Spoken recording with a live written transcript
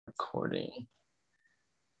Recording.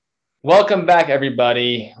 Welcome back,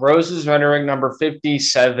 everybody. Rose's Rhetoric number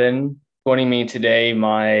 57. Joining me today,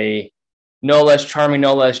 my no less charming,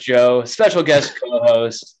 no less Joe, special guest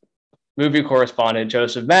co-host, movie correspondent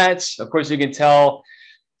Joseph Matz. Of course, you can tell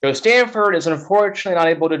Joe Stanford is unfortunately not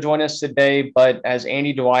able to join us today, but as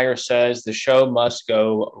Andy Dwyer says, the show must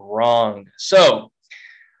go wrong. So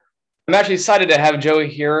I'm actually excited to have Joe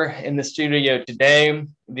here in the studio today,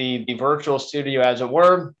 the virtual studio, as it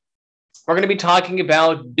were. We're going to be talking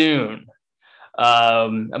about Dune, a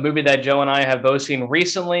movie that Joe and I have both seen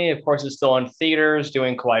recently. Of course, it's still in theaters,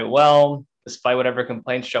 doing quite well, despite whatever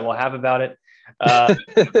complaints Joe will have about it. I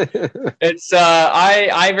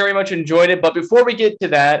very much enjoyed it. But before we get to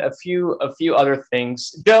that, a few other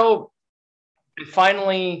things. Joe, I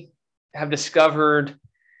finally have discovered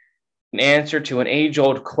an answer to an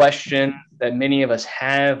age-old question that many of us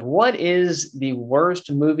have. What is the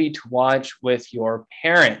worst movie to watch with your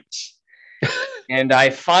parents? And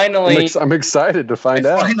I'm excited to find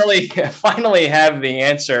out. Finally have the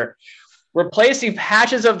answer. Replacing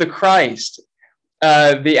Passions of the Christ.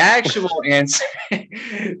 The actual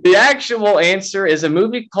answer is a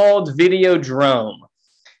movie called Videodrome.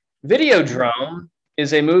 Videodrome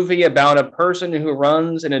is a movie about a person who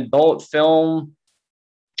runs an adult film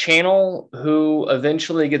channel who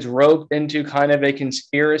eventually gets roped into kind of a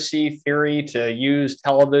conspiracy theory to use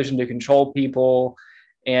television to control people,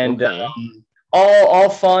 and all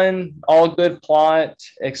fun, all good plot,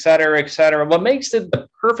 etc., etc. What makes it the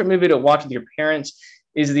perfect movie to watch with your parents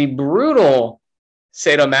is the brutal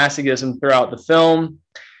sadomasochism throughout the film,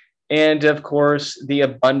 and of course the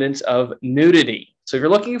abundance of nudity. So if you're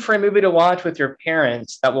looking for a movie to watch with your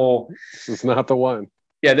parents, this is not the one.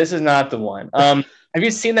 Yeah, this is not the one. Have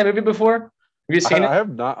you seen that movie before? Have you seen it?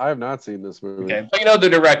 I have not seen this movie. Okay, but you know the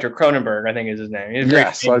director, Cronenberg, I think is his name.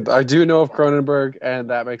 Yes, I do know of Cronenberg,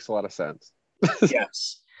 and that makes a lot of sense.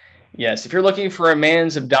 Yes. If you're looking for a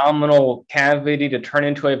man's abdominal cavity to turn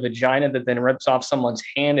into a vagina that then rips off someone's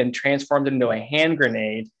hand and transforms it into a hand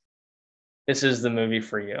grenade, this is the movie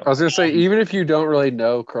for you. I was going to say, even if you don't really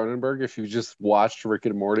know Cronenberg, if you just watched Rick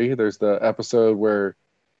and Morty, there's the episode where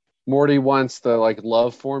Morty wants the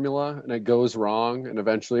love formula and it goes wrong, and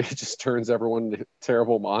eventually it just turns everyone into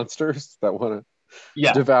terrible monsters that want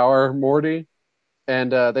to devour Morty.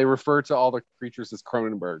 And they refer to all the creatures as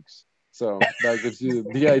Cronenbergs. So that gives you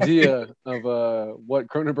the idea of what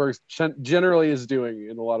Cronenberg generally is doing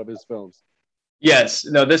in a lot of his films. Yes,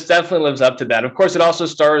 no, this definitely lives up to that. Of course, it also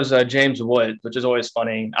stars James Woods, which is always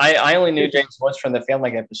funny. I only knew James Woods from the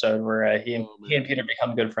Family Guy episode where he and Peter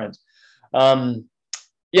become good friends.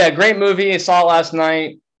 Great movie. I saw it last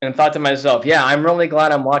night and thought to myself, I'm really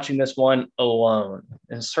glad I'm watching this one alone.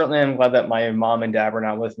 And certainly I'm glad that my mom and dad were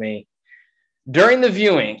not with me during the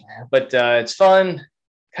viewing. But it's fun.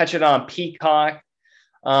 Catch it on Peacock.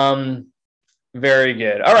 Very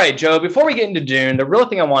good. All right, Joe, before we get into Dune, the real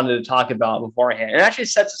thing I wanted to talk about beforehand, it actually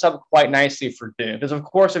sets us up quite nicely for Dune, because, of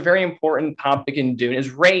course, a very important topic in Dune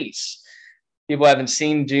is race. People who haven't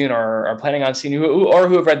seen Dune or are planning on seeing or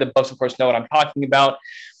who have read the books, of course, know what I'm talking about.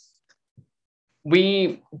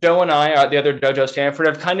 Joe and I, the other Joe Stanford,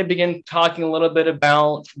 have kind of begun talking a little bit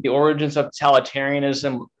about the origins of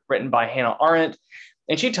totalitarianism written by Hannah Arendt.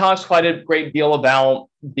 And she talks quite a great deal about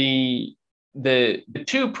the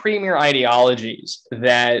two premier ideologies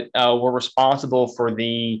that were responsible for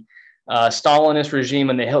the Stalinist regime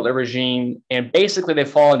and the Hitler regime. And basically, they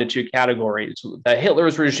fall into two categories.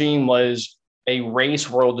 Hitler's regime was a race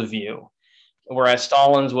worldview, whereas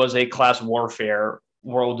Stalin's was a class warfare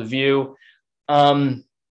worldview.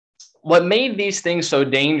 What made these things so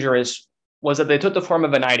dangerous was that they took the form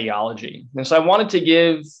of an ideology. And so I wanted to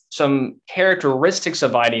give some characteristics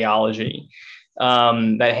of ideology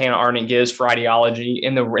that Hannah Arendt gives for ideology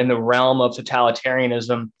in the realm of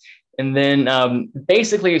totalitarianism, and then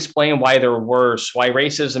basically explain why they're worse, why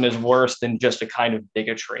racism is worse than just a kind of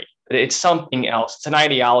bigotry. It's something else. It's an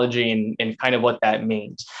ideology and kind of what that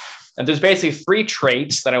means. And there's basically three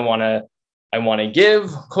traits that I want to give,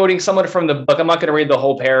 quoting someone from the book. I'm not going to read the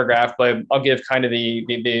whole paragraph, but I'll give kind of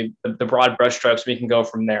the broad brushstrokes. We can go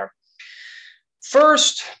from there.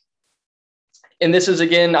 First, and this is,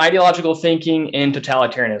 again, ideological thinking and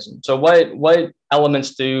totalitarianism. So what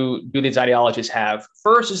elements do these ideologies have?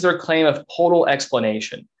 First is their claim of total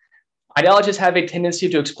explanation. Ideologies have a tendency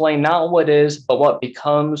to explain not what is, but what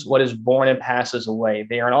becomes, what is born and passes away.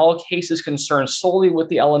 They are in all cases concerned solely with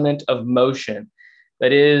the element of motion,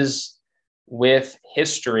 that is, with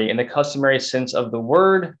history in the customary sense of the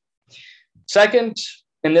word. Second,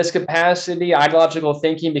 In this capacity, ideological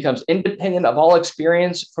thinking becomes independent of all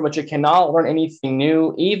experience from which it cannot learn anything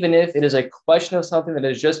new, even if it is a question of something that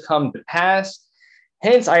has just come to pass.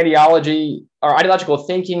 Hence, ideology or ideological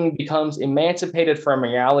thinking becomes emancipated from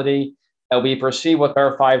reality that we perceive with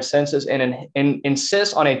our five senses and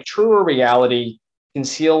insists on a truer reality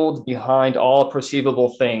concealed behind all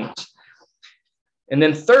perceivable things. And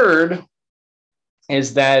then third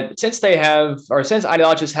is that since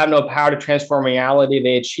ideologists have no power to transform reality,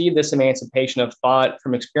 they achieve this emancipation of thought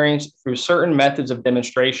from experience through certain methods of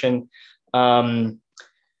demonstration.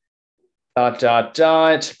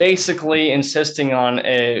 Basically insisting on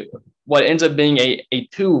what ends up being a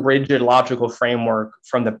too rigid logical framework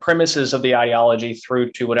from the premises of the ideology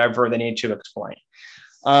through to whatever they need to explain.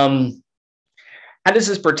 How does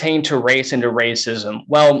this pertain to race and to racism?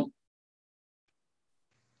 Well,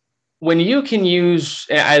 when you can use,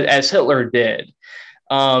 as Hitler did,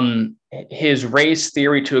 his race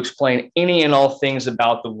theory to explain any and all things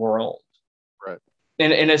about the world, right?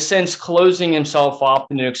 In a sense, closing himself off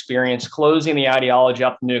to new experience, closing the ideology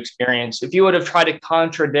up to new experience. If you would have tried to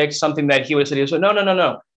contradict something that he would say,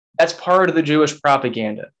 no, that's part of the Jewish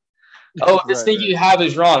propaganda. Oh, this thing you have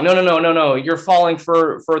is wrong. No. You're falling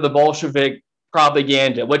for the Bolshevik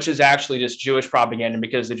propaganda, which is actually just Jewish propaganda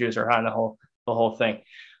because the Jews are behind the whole thing.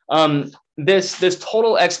 This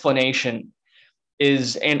total explanation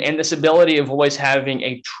is and this ability of always having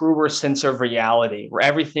a truer sense of reality where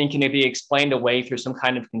everything can be explained away through some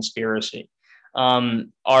kind of conspiracy.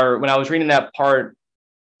 When I was reading that part,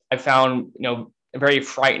 I found very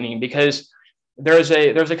frightening because there's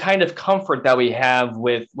a kind of comfort that we have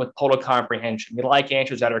with total comprehension. We like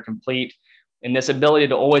answers that are complete, and this ability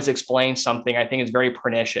to always explain something, I think, is very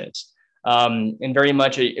pernicious. And very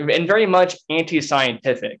much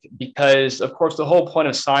anti-scientific, because of course the whole point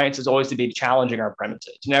of science is always to be challenging our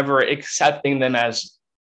premises, never accepting them as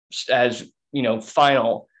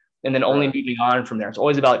final and then only moving on from there. It's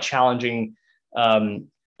always about challenging the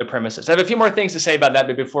premises. I have a few more things to say about that,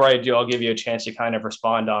 but before I do, I'll give you a chance to kind of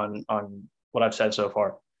respond on what I've said so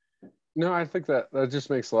far. No, I think that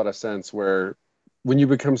just makes a lot of sense, where when you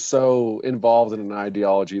become so involved in an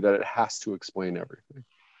ideology that it has to explain everything.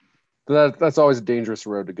 That's always a dangerous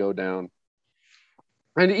road to go down.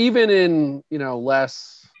 And even in,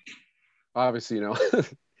 less, obviously,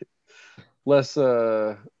 less,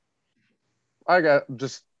 I got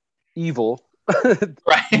just evil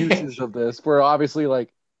uses of this, where obviously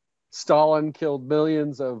like Stalin killed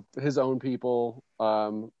millions of his own people.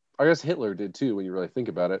 I guess Hitler did too, when you really think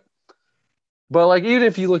about it. But like, even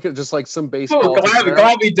if you look at just like some base politics,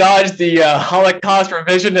 glad we dodged the Holocaust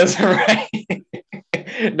revisionism, right?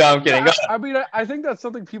 No, I'm kidding. I mean, I think that's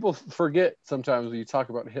something people forget sometimes when you talk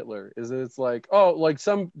about Hitler, is that it's like, oh, like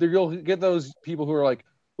you'll get those people who are like,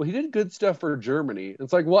 well, he did good stuff for Germany.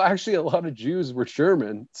 It's like, well, actually, a lot of Jews were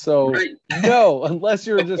German. So no, unless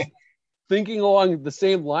you're just thinking along the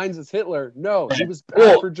same lines as Hitler, no, he was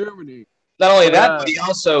bad for Germany. Not only that, but he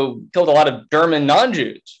also killed a lot of German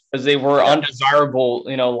non-Jews because they were undesirable.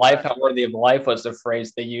 Life not worthy of life was the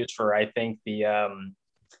phrase they used for, I think, the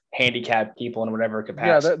handicapped people in whatever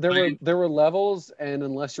capacity. Yeah, there were levels, and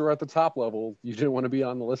unless you were at the top level, you didn't want to be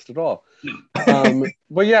on the list at all.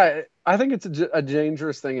 But yeah, I think it's a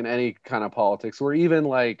dangerous thing in any kind of politics, where even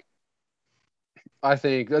like, I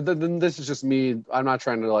think this is just me. I'm not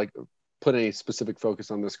trying to like put any specific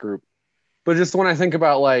focus on this group, but just when I think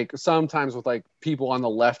about like sometimes with like people on the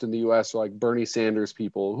left in the US, or like Bernie Sanders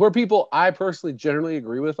people, who are people I personally generally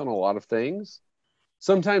agree with on a lot of things,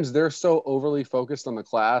 sometimes they're so overly focused on the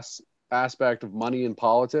class aspect of money and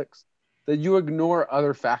politics that you ignore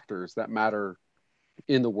other factors that matter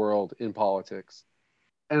in the world in politics.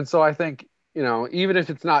 And so I think, even if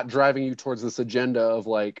it's not driving you towards this agenda of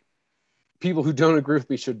like people who don't agree with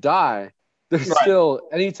me should die, there's still,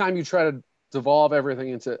 anytime you try to devolve everything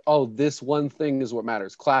into, oh, this one thing is what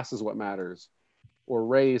matters, class is what matters, or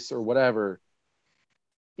race or whatever,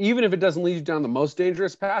 even if it doesn't lead you down the most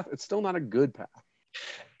dangerous path, it's still not a good path.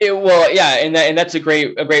 And that's a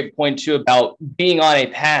great point too, about being on a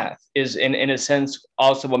path is in a sense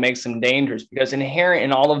also what makes them dangerous, because inherent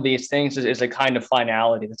in all of these things is a kind of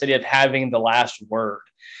finality, the idea of having the last word,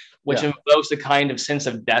 which invokes a kind of sense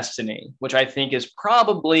of destiny, which I think is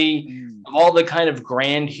probably of all the kind of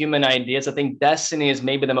grand human ideas, I think destiny is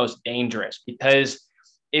maybe the most dangerous, because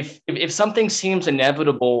if something seems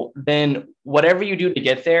inevitable, then whatever you do to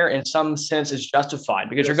get there in some sense is justified,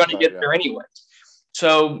 because you're going to get there anyways.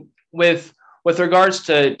 So with regards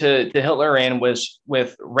to Hitler and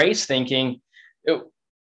with race thinking,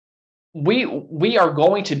 we are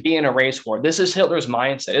going to be in a race war. This is Hitler's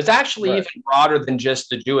mindset. It's actually even broader than just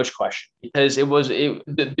the Jewish question, because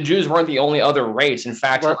the Jews weren't the only other race. In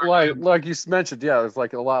fact, like you mentioned, yeah, there's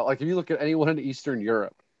like a lot. Like if you look at anyone in Eastern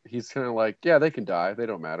Europe, he's kind of like, yeah, they can die, they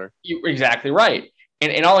don't matter. you're exactly right.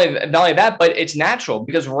 And not only that, but it's natural,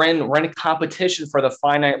 because we're in a competition for the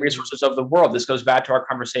finite resources of the world. This goes back to our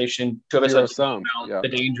conversation about the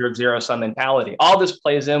danger of zero sum mentality. All this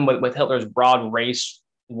plays in with Hitler's broad race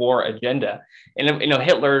war agenda. And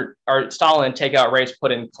Hitler or Stalin, take out race,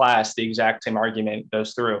 put in class, the exact same argument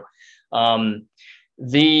goes through.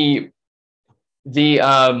 The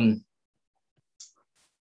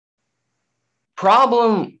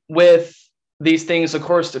problem with these things, of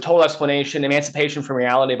course, the total explanation, emancipation from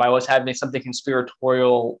reality, by always having something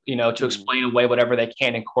conspiratorial, to explain away whatever they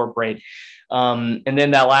can incorporate. And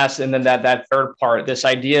then that third part, this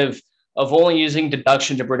idea of only using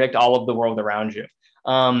deduction to predict all of the world around you,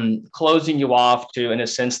 closing you off to, in a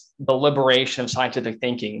sense, the liberation of scientific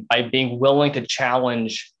thinking by being willing to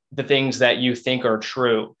challenge the things that you think are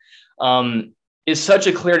true, is such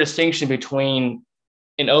a clear distinction between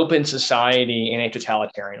an open society and a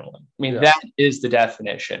totalitarian one. I mean, that is the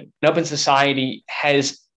definition. An open society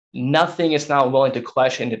has nothing it's not willing to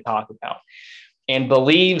question, to talk about, and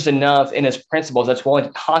believes enough in its principles that's willing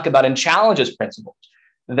to talk about and challenge its principles.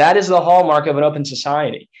 That is the hallmark of an open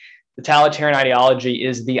society. The totalitarian ideology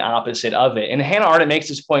is the opposite of it. And Hannah Arendt makes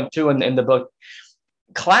this point too in the book.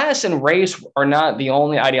 Class and race are not the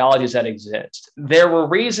only ideologies that exist. There were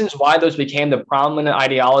reasons why those became the prominent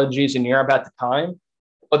ideologies in Europe at the time,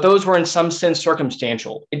 but those were in some sense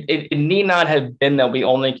circumstantial. It need not have been that we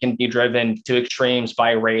only can be driven to extremes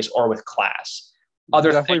by race or with class.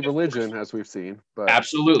 Definitely religion, as we've seen. But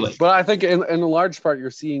absolutely. But I think in a large part,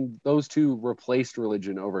 you're seeing those two replaced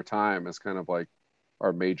religion over time as kind of like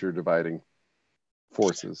our major dividing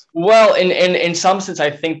forces. Well, in some sense,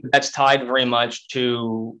 I think that's tied very much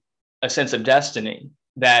to a sense of destiny.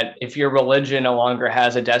 That if your religion no longer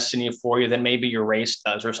has a destiny for you, then maybe your race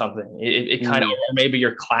does, or something. It kind of, or maybe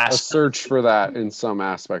your class. A search for that in some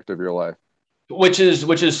aspect of your life. Which is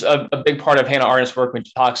a big part of Hannah Arendt's work, when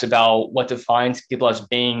she talks about what defines people as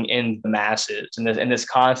being in the masses, and this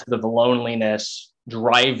concept of loneliness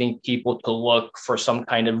driving people to look for some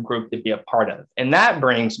kind of group to be a part of. And that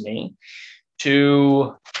brings me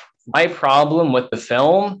to my problem with the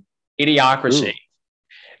film Idiocracy.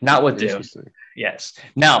 Not with Dune. Yes.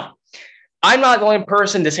 Now, I'm not the only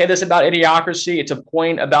person to say this about Idiocracy. It's a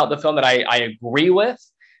point about the film that I agree with.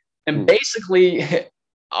 And basically,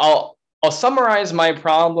 I'll summarize my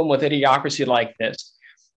problem with Idiocracy like this.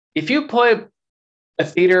 If you put a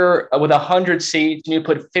theater with 100 seats and you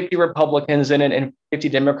put 50 Republicans in it and 50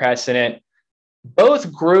 Democrats in it,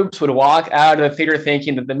 both groups would walk out of the theater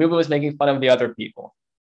thinking that the movie was making fun of the other people.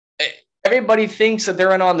 Everybody thinks that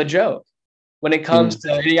they're in on the joke. When it comes to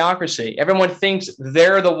Idiocracy, everyone thinks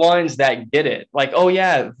they're the ones that get it. Like, oh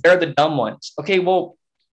yeah, they're the dumb ones. Okay, well,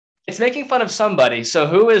 it's making fun of somebody. So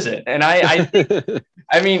who is it? And I think,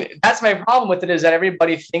 I mean, that's my problem with it, is that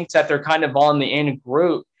everybody thinks that they're kind of all in the in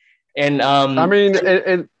group. And I mean,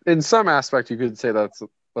 in some aspect, you could say that's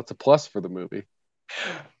a plus for the movie.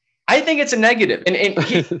 I think it's a negative, and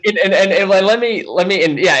let me,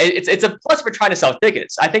 and yeah, it's a plus for trying to sell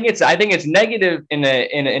tickets. I think it's negative in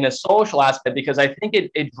a social aspect, because I think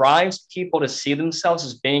it drives people to see themselves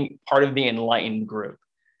as being part of the enlightened group,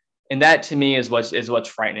 and that to me is what's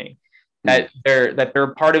frightening. That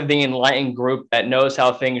they're part of the enlightened group that knows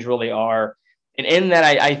how things really are, and in that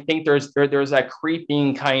I think there's that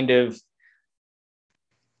creeping kind of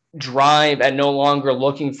drive at no longer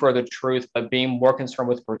looking for the truth, but being more concerned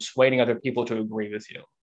with persuading other people to agree with you.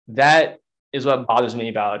 That is what bothers me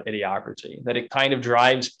about Idiocracy, that it kind of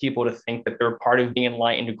drives people to think that they're part of the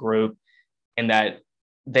enlightened group, and that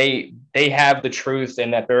they have the truth,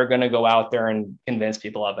 and that they're going to go out there and convince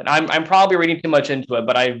people of it. I'm probably reading too much into it,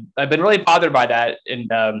 but I've been really bothered by that.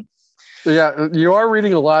 And yeah, you are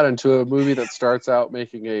reading a lot into a movie that starts out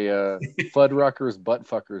making a Fuddruckers butt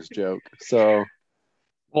fuckers joke. So.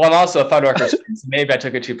 Well, I'm also a Fuddruckers fan, so maybe I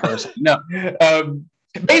took it too personally. No,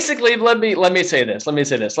 basically, let me say this. Let me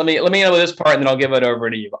know this part, and then I'll give it over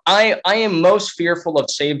to you. I am most fearful of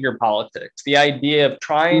savior politics. The idea of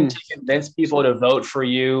trying to convince people to vote for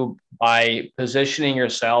you by positioning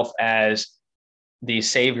yourself as the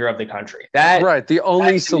savior of the country. The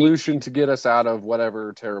only solution to get us out of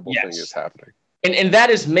whatever terrible thing is happening. And that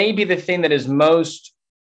is maybe the thing that is most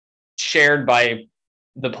shared by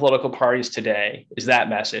the political parties today, is that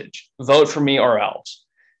message: vote for me or else.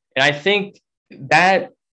 And I think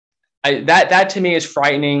that to me is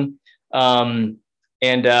frightening.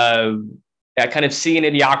 I kind of see an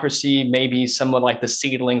idiocracy, maybe somewhat like the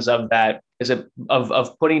seedlings of that, is it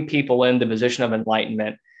of putting people in the position of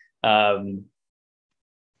enlightenment. Um,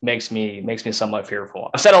 makes me somewhat fearful.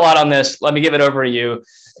 I've said a lot on this. Let me give it over to you,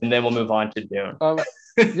 and then we'll move on to Dune.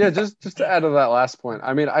 Yeah, just to add to that last point.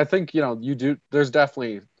 I mean, I think you do. There's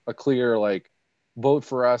definitely a clear like vote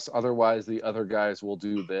for us, otherwise the other guys will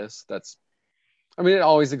do this. That's, I mean, it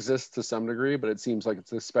always exists to some degree, but it seems like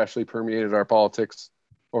it's especially permeated our politics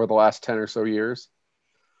over the last 10 or so years.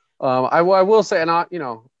 I will say,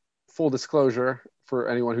 and full disclosure for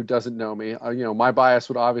anyone who doesn't know me, my bias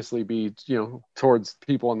would obviously be, towards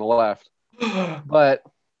people on the left. But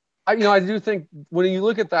I do think when you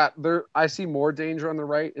look at that, I see more danger on the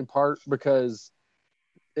right, in part because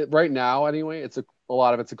right now, anyway, a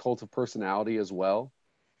lot of it's a cult of personality as well,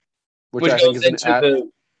 which Which I think goes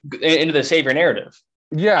is into the savior narrative.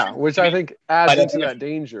 yeah, which I I mean, think adds into that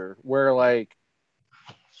danger where, like,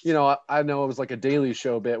 I know it was like a Daily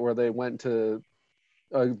Show bit where they went to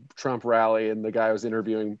a Trump rally and the guy was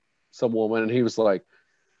interviewing some woman and he was like,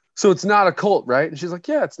 so it's not a cult, right? And she's like,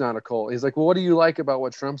 yeah, it's not a cult. He's like, well, what do you like about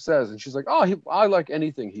what Trump says? And she's like, oh, I like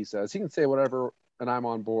anything he says. He can say whatever and I'm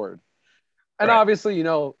on board. And right. obviously,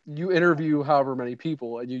 you interview however many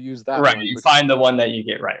people and you use that Right. one. You find the one that you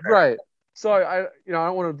get right. Right. So I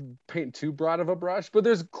don't want to paint too broad of a brush, but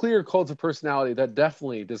there's a clear cult of personality that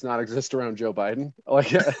definitely does not exist around Joe Biden.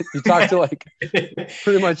 Like you talk to like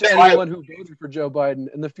pretty much anyone who voted for Joe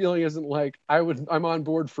Biden, and the feeling isn't like I'm on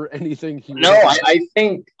board for anything he. No, I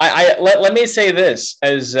think let me say this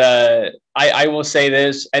as I will say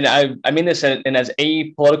this, and I mean this in as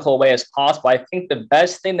apolitical way as possible. I think the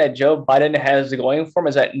best thing that Joe Biden has going for him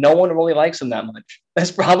is that no one really likes him that much. That's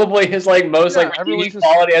probably his most redeeming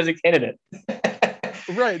quality as a candidate.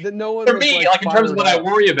 Right, that no one for me, like in terms of what I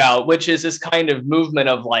worry about, which is this kind of movement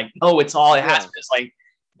of like, oh, it's all it has. It's like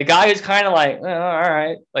the guy is kind of like, all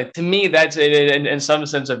right. Like to me, that's in some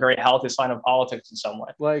sense a very healthy sign of politics in some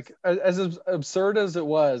way. Like as absurd as it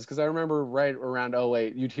was, because I remember right around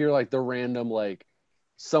 08, you'd hear like the random like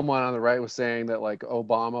someone on the right was saying that like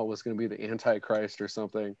Obama was going to be the Antichrist or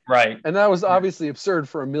something. Right. And that was obviously absurd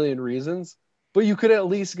for a million reasons, but you could at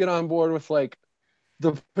least get on board with like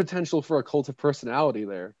the potential for a cult of personality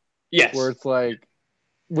there. Yes. Where it's like,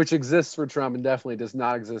 which exists for Trump and definitely does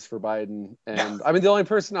not exist for Biden. And I mean, the only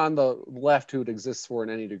person on the left who it exists for in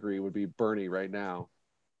any degree would be Bernie right now.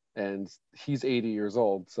 And he's 80 years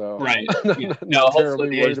old. So right. I'm not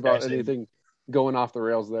terribly worried about anything going off the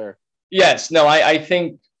rails there. Yes. No, I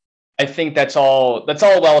think that's all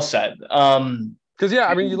well said. Because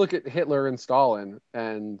I mean, you look at Hitler and Stalin,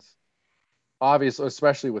 and obviously,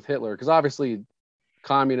 especially with Hitler, because obviously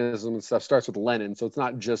communism and stuff starts with Lenin, so it's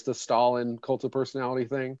not just a Stalin cult of personality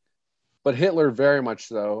thing, but Hitler very much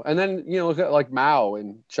so. And then look at like Mao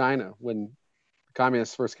in China when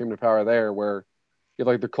communists first came to power there, where you have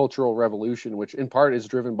like the Cultural Revolution, which in part is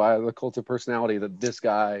driven by the cult of personality that this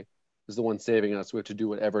guy is the one saving us. We have to do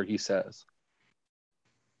whatever he says.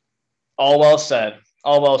 All well said.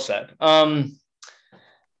 All well said. I'm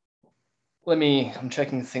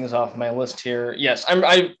checking things off my list here. Yes,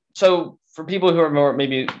 so for people who are more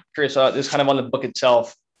maybe curious about this kind of on the book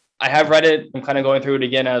itself, I have read it. I'm kind of going through it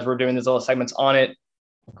again as we're doing these little segments on it.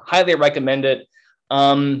 Highly recommend it.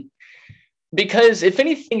 Because if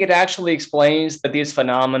anything, it actually explains that these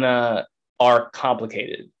phenomena are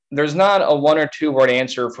complicated. There's not a one or two word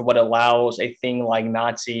answer for what allows a thing like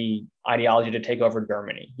Nazi ideology to take over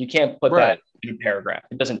Germany. You can't put that in a paragraph.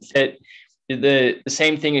 It doesn't fit. The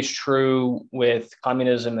same thing is true with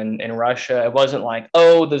communism in Russia. It wasn't like,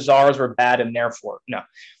 oh, the czars were bad and therefore. No,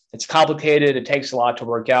 it's complicated. It takes a lot to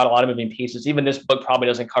work out, a lot of moving pieces. Even this book probably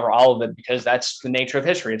doesn't cover all of it because that's the nature of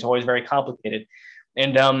history. It's always very complicated.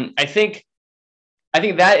 And I think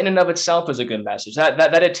that in and of itself is a good message.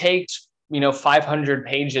 That it takes 500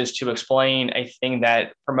 pages to explain a thing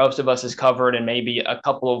that for most of us is covered in maybe a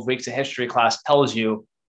couple of weeks of history class tells you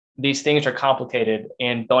these things are complicated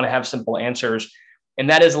and don't have simple answers. And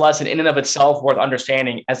that is a lesson in and of itself worth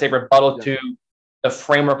understanding as a rebuttal to the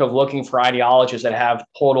framework of looking for ideologies that have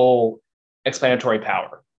total explanatory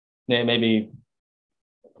power. And maybe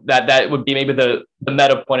that would be maybe the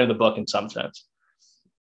meta point of the book in some sense.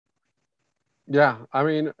 Yeah, I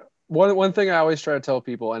mean, one thing I always try to tell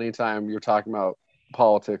people anytime you're talking about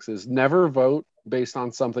politics is never vote based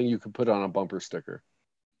on something you could put on a bumper sticker.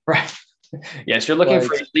 Right. Yes, you're looking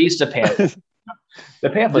for at least a pamphlet. The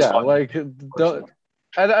pamphlet's fun.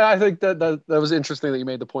 And I think that was interesting that you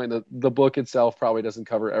made the point that the book itself probably doesn't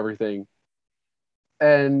cover everything.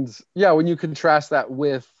 And when you contrast that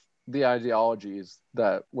with the ideologies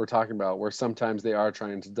that we're talking about, where sometimes they are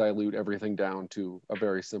trying to dilute everything down to a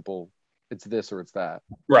very simple it's this or it's that.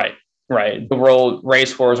 Right. Right. The world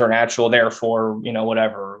race wars are natural, therefore,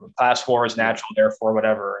 whatever. Class war is natural, therefore,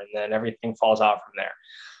 whatever. And then everything falls out from there.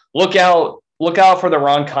 Look out for the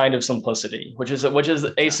wrong kind of simplicity, which is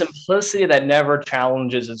a simplicity that never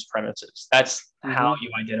challenges its premises. That's how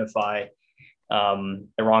you identify the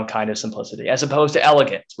wrong kind of simplicity, as opposed to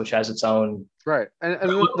elegance, which has its own right. And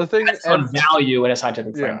the thing, its own value in a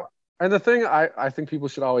scientific framework. And the thing I think people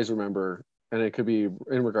should always remember, and it could be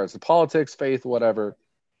in regards to politics, faith, whatever.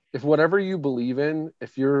 If whatever you believe in,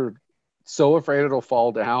 if you're so afraid it'll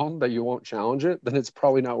fall down that you won't challenge it, then it's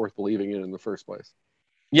probably not worth believing in the first place.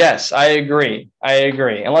 Yes, I agree.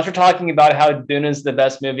 Unless you're talking about how Dune is the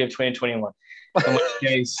best movie of 2021, in which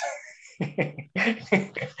case.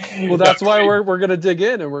 Well, that's why we're going to dig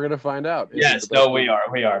in and we're going to find out. Yes, no, we are.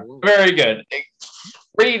 Very good.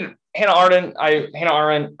 Read Hannah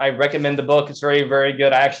Arendt. I recommend the book. It's very, very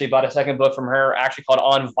good. I actually bought a second book from her, actually called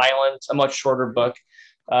On Violence, a much shorter book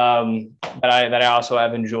that I also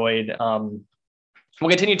have enjoyed. We'll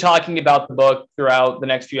continue talking about the book throughout the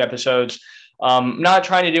next few episodes. Not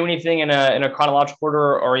trying to do anything in a chronological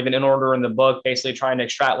order or even in order in the book, basically trying to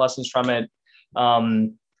extract lessons from it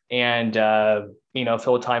and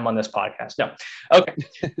fill time on this podcast. No. Okay.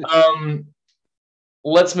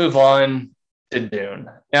 Let's move on to Dune.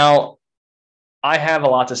 Now, I have a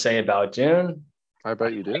lot to say about Dune. I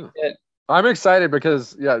bet you do. I'm excited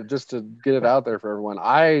because, just to get it out there for everyone,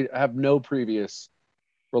 I have no previous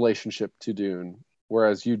relationship to Dune,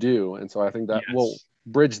 whereas you do. And so I think that will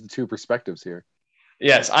bridge the two perspectives here.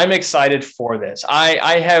 Yes, I'm excited for this.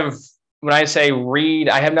 I have, when I say read,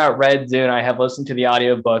 I have not read Dune. I have listened to the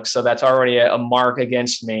audiobook, so that's already a mark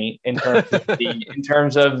against me in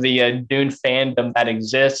terms of the Dune fandom that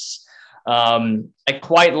exists. I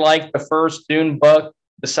quite like the first Dune book.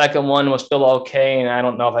 The second one was still okay, and I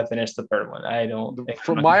don't know if I finished the third one. I don't.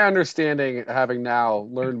 From my understanding, having now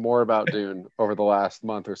learned more about Dune over the last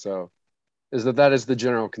month or so, is that is the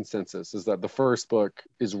general consensus, is that the first book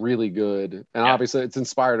is really good. And obviously it's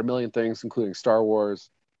inspired a million things, including Star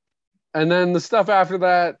Wars. And then the stuff after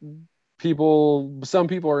that, some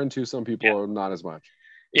people are into, some people are not as much.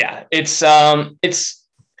 Yeah,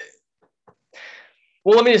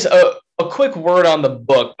 well, let me just, a quick word on the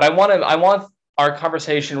book. I want our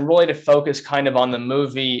conversation really to focus kind of on the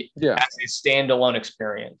movie as a standalone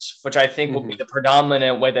experience, which I think will be the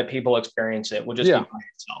predominant way that people experience it, will just be by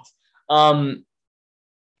itself.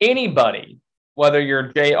 Anybody, whether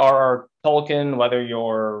you're J.R.R. Tolkien, whether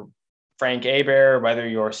you're Frank Hebert, whether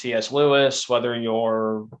you're C.S. Lewis, whether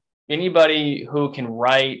you're anybody who can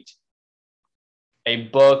write a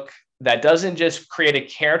book that doesn't just create a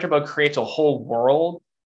character, but creates a whole world,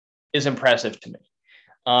 is impressive to me.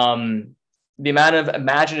 The amount of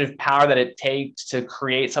imaginative power that it takes to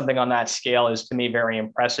create something on that scale is, to me, very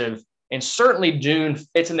impressive. And certainly Dune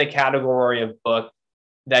fits in the category of book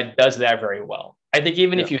that does that very well. I think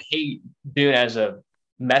even if you hate Dune as a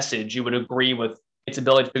message, you would agree with its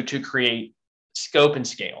ability to create scope and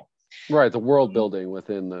scale. Right, the world building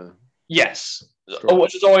within the story,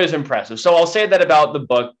 which is always impressive. So I'll say that about the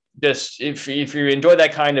book. Just if you enjoy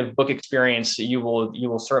that kind of book experience, you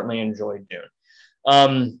will certainly enjoy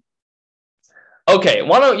Dune. Okay,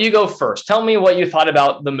 why don't you go first? Tell me what you thought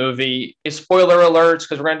about the movie. Spoiler alerts,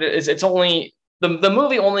 because it's only the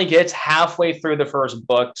movie only gets halfway through the first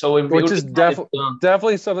book, so which is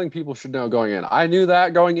definitely something people should know going in. I knew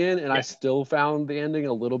that going in, and I still found the ending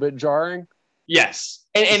a little bit jarring. Yes,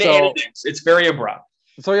 and it's very abrupt.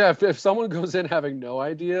 So if someone goes in having no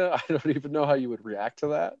idea, I don't even know how you would react to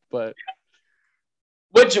that. But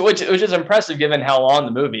which is impressive given how long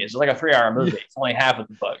the movie is. It's like a 3-hour movie. It's only half of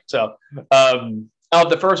the book. So of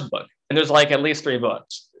the first book, and there's like at least 3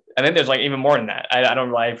 books. I think there's like even more than that. I don't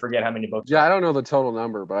really forget how many books. Yeah, I don't know the total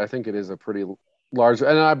number, but I think it is a pretty large.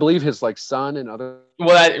 And I believe his like son and other.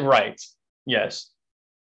 Well, right. Yes.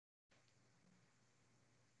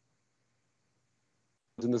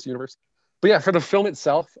 In this universe. But for the film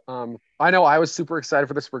itself, I know I was super excited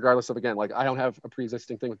for this, regardless of, again, like I don't have a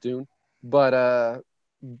pre-existing thing with Dune, but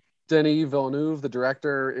Denis Villeneuve, the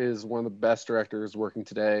director, is one of the best directors working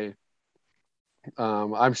today.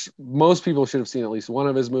 Most people should have seen at least one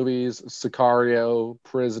of his movies: Sicario,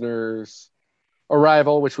 Prisoners,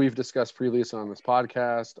 Arrival, which we've discussed previously on this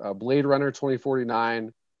podcast, Blade Runner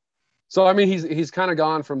 2049. So I mean, he's kind of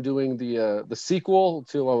gone from doing the sequel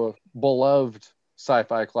to a beloved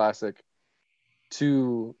sci-fi classic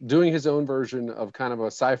to doing his own version of kind of a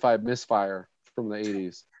sci-fi misfire from the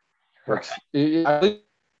 80s.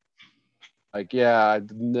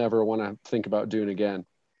 I'd never want to think about Dune again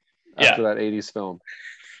after that 80s film.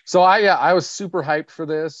 So I was super hyped for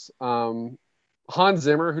this. Hans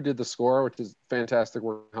Zimmer, who did the score, which is fantastic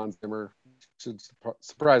work. Hans Zimmer should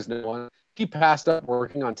surprise no one. He passed up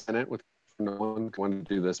working on Tenet with no one wanted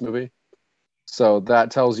to do this movie. So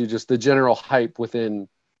that tells you just the general hype within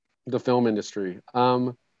the film industry.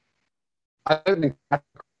 I think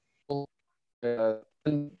uh,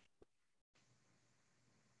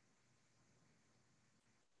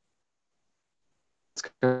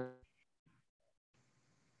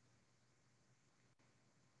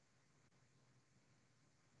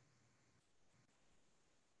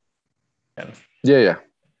 yeah.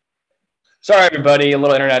 Sorry, everybody, a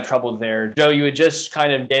little internet trouble there. Joe, you had just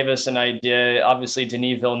kind of gave us an idea. Obviously,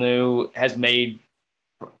 Denis Villeneuve has made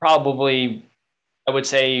probably, I would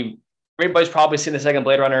say, everybody's probably seen the second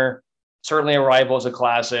Blade Runner. Certainly, Arrival is a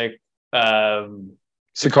classic. Sicario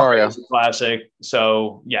Sicario. is a classic.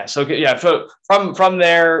 So yeah, So from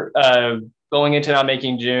there, going into Not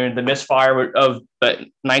Making June, the misfire of the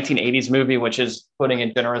 1980s movie, which is putting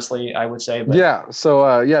it generously, I would say. But Yeah.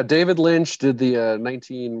 So David Lynch did the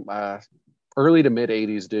 19 early to mid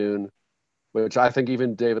 80s Dune, which I think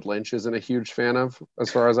even David Lynch isn't a huge fan of,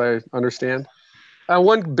 as far as I understand.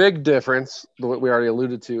 One big difference, what we already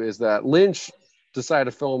alluded to, is that Lynch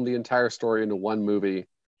decided to film the entire story into one movie,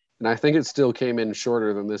 and I think it still came in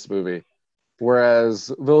shorter than this movie.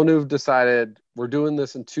 Whereas Villeneuve decided, we're doing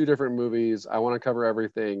this in two different movies. I want to cover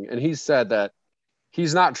everything. And he said that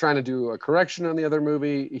he's not trying to do a correction on the other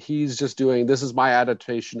movie. He's just doing, this is my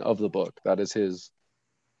adaptation of the book. That is his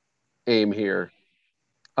aim here.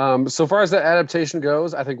 So far as the adaptation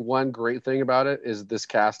goes, I think one great thing about it is this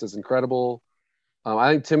cast is incredible.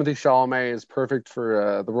 I think Timothée Chalamet is perfect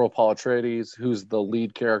for the role of Paul Atreides, who's the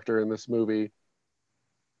lead character in this movie.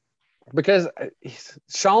 Because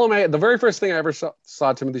Chalamet, the very first thing I ever saw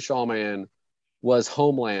Timothée Chalamet in was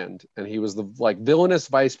Homeland, and he was the villainous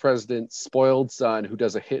vice president, spoiled son who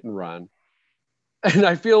does a hit and run. And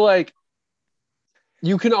I feel like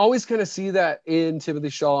you can always kind of see that in Timothée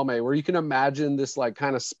Chalamet, where you can imagine this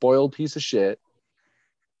kind of spoiled piece of shit.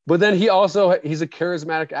 But then he's a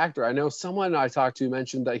charismatic actor. I know someone I talked to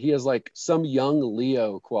mentioned that he has some young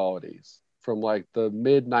Leo qualities from the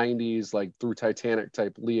mid 90s, through Titanic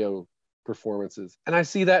type Leo performances. And I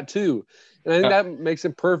see that too. And I think that makes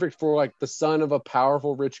him perfect for the son of a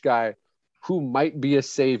powerful rich guy who might be a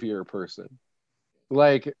savior person.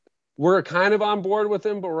 We're kind of on board with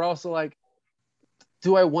him, but we're also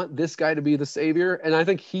do I want this guy to be the savior? And I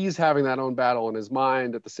think he's having that own battle in his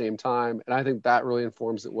mind at the same time. And I think that really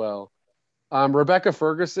informs it well. Rebecca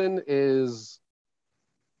Ferguson is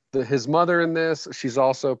his mother in this. She's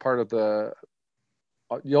also part of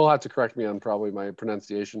you'll have to correct me on probably my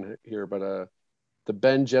pronunciation here, but the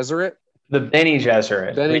Bene Gesserit. The Bene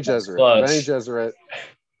Gesserit. Bene Gesserit.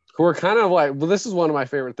 Who are kind of this is one of my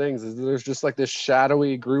favorite things, is there's just this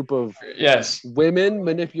shadowy group of women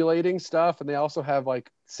manipulating stuff, and they also have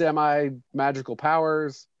semi-magical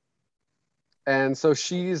powers. And so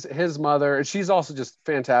she's his mother, and she's also just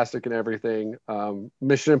fantastic in everything.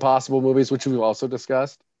 Mission Impossible movies, which we've also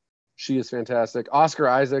discussed. She is fantastic. Oscar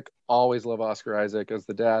Isaac, always love Oscar Isaac as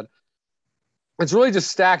the dad. It's really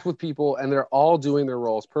just stacked with people, and they're all doing their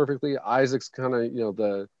roles perfectly. Isaac's kind of,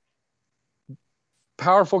 the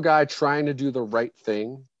powerful guy trying to do the right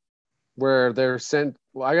thing, where they're sent.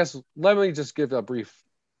 Well, I guess let me just give a brief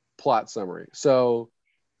plot summary. So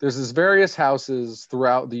there's these various houses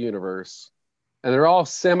throughout the universe, and they're all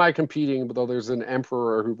semi-competing, but though there's an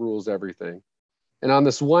emperor who rules everything. And on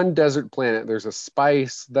this one desert planet, there's a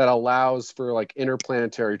spice that allows for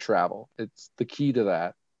interplanetary travel. It's the key to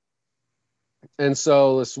that. And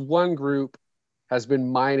so this one group has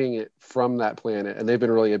been mining it from that planet, and they've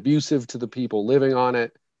been really abusive to the people living on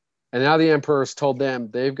it. And now the Emperor's told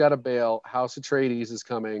them they've got to bail. House Atreides is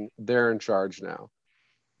coming. They're in charge now.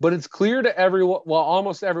 But it's clear to everyone, well,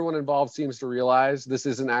 almost everyone involved seems to realize this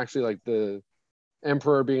isn't actually the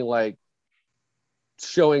Emperor being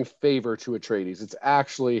showing favor to Atreides. It's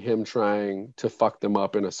actually him trying to fuck them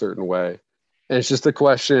up in a certain way. And it's just a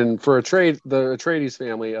question for the Atreides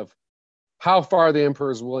family of how far the Emperor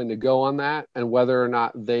is willing to go on that, and whether or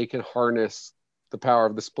not they can harness the power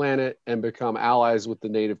of this planet and become allies with the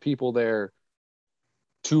native people there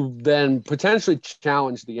to then potentially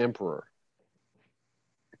challenge the Emperor.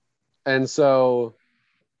 And so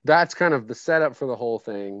that's kind of the setup for the whole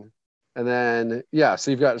thing. And then,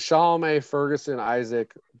 so you've got Chalamet, Ferguson,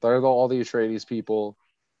 Isaac. They're all the Atreides people.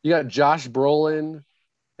 You got Josh Brolin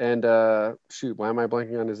and why am I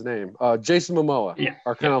blanking on his name? Jason Momoa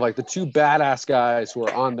are kind of the two badass guys who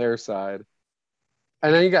are on their side.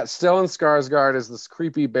 And then you got Stellan Skarsgård as this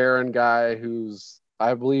creepy Baron guy who's,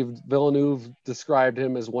 I believe Villeneuve described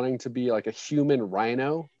him as wanting to be a human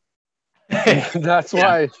rhino. That's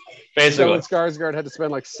why basically. Stellan Skarsgård had to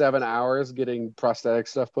spend like 7 hours getting prosthetic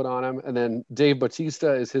stuff put on him, and then Dave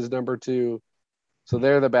Bautista is his number 2, so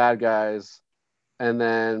they're the bad guys, and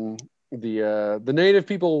then the native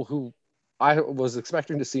people who I was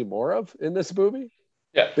expecting to see more of in this movie,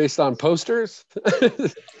 based on posters.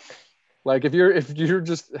 Like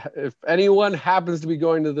if anyone happens to be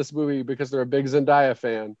going to this movie because they're a big Zendaya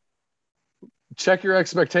fan, check your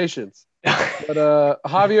expectations. But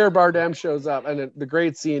Javier Bardem shows up, and the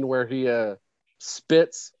great scene where he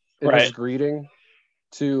spits in his greeting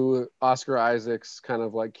to Oscar Isaac's kind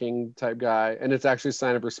of like king type guy, and it's actually a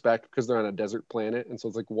sign of respect because they're on a desert planet, and so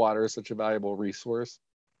it's like water is such a valuable resource,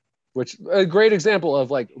 which a great example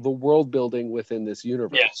of like the world building within this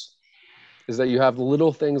universe is that you have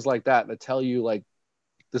little things like that tell you like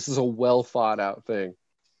this is a well thought out thing.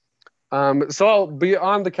 So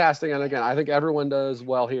beyond the casting, and again, I think everyone does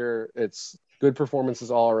well here. It's good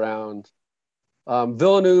performances all around.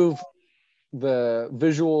 Villeneuve, the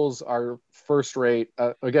visuals are first rate.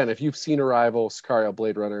 Again, if you've seen Arrival, Sicario,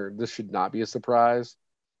 Blade Runner, this should not be a surprise.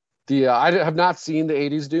 I have not seen the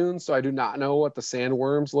 80s Dune, so I do not know what the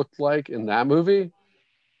sandworms looked like in that movie.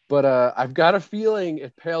 But I've got a feeling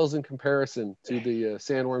it pales in comparison to the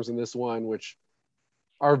sandworms in this one, which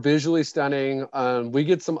are visually stunning. We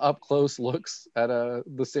get some up close looks at the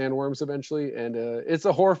sandworms eventually, and it's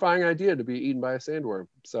a horrifying idea to be eaten by a sandworm.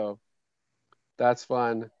 So that's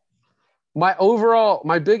fun.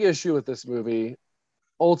 My big issue with this movie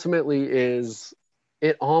ultimately is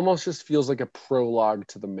it almost just feels like a prologue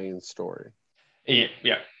to the main story.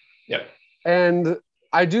 Yeah. And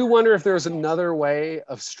I do wonder if there's another way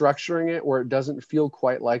of structuring it where it doesn't feel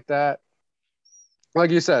quite like that. Like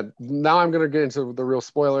you said, now I'm going to get into the real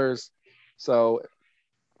spoilers. So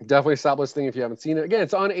definitely stop listening if you haven't seen it. Again,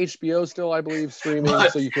 it's on HBO still, I believe, streaming,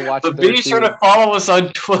 so you can watch it there. But be sure to follow us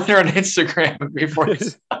on Twitter and Instagram before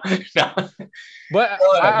But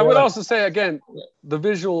I would also say, again, the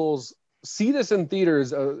visuals, see this in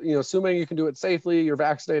theaters. Assuming you can do it safely, you're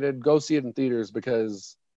vaccinated, go see it in theaters,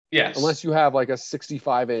 because unless you have like a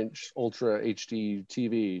 65-inch Ultra HD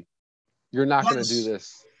TV, you're not going to do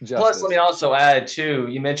this justice. Plus, let me also add too,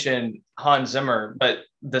 you mentioned Hans Zimmer, but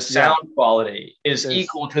the sound quality is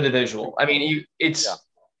equal to the visual. I mean,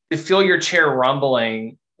 you feel your chair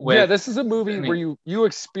rumbling. This is a movie where you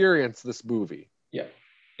experience this movie. Yeah.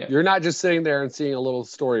 You're not just sitting there and seeing a little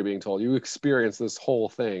story being told. You experience this whole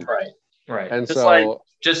thing. Right. And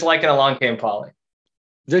just like in Along Came Polly.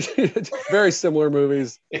 Very similar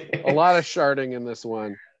movies. A lot of sharding in this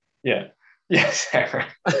one. Yeah. Yes.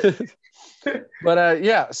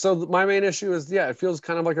 But so my main issue is it feels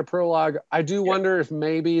kind of like a prologue. I do wonder if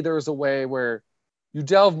maybe there's a way where you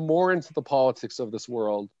delve more into the politics of this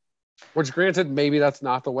world, which granted, maybe that's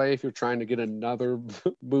not the way if you're trying to get another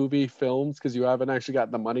movie filmed because you haven't actually got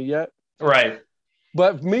the money yet. Right.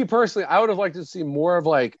 But me personally, I would have liked to see more of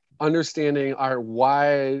like understanding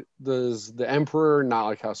why does the Emperor not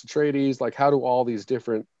like House Atreides, like how do all these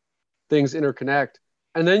different things interconnect,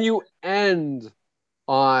 and then you end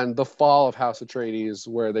on the fall of House Atreides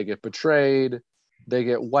where they get betrayed, they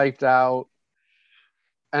get wiped out,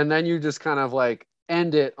 and then you just kind of like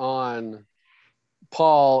end it on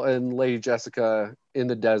Paul and Lady Jessica in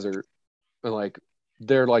the desert, and like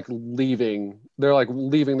they're leaving their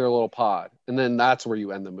little pod, and then that's where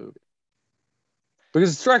you end the movie.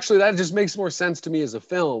 Because structurally, that just makes more sense to me as a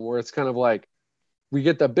film, where it's kind of like we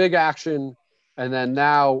get the big action, and then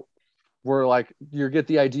now we're like, you get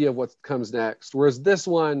the idea of what comes next. Whereas this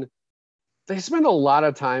one, they spend a lot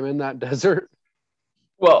of time in that desert.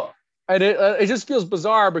 Well, and it just feels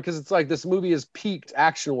bizarre because it's like this movie is peaked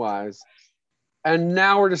action-wise, and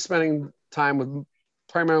now we're just spending time with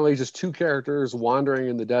primarily just two characters wandering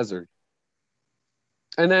in the desert.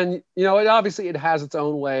 And then, it has its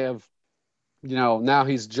own way of, now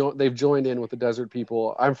they've joined in with the desert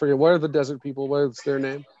people. I'm forgetting, what are the desert people? What's their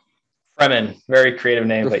name? Fremen. Very creative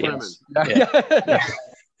name, but Fremen. Yes.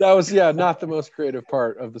 That was, not the most creative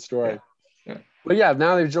part of the story. Yeah. But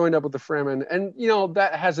now they've joined up with the Fremen, and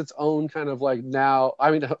that has its own kind of like, now,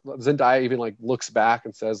 I mean, Zendaya even like looks back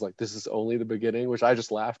and says like, this is only the beginning, which I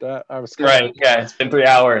just laughed at. I was right. Yeah. It's been 3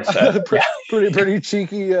 hours. So, pretty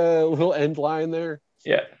cheeky little end line there.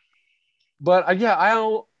 Yeah. But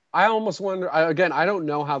I almost wonder, I don't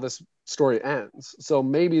know how this story ends, so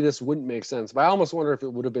maybe this wouldn't make sense, but I almost wonder if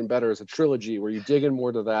it would have been better as a trilogy where you dig in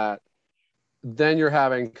more to that, then you're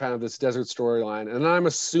having kind of this desert storyline, and I'm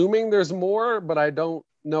assuming there's more, but I don't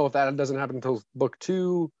know if that doesn't happen until book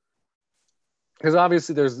 2, because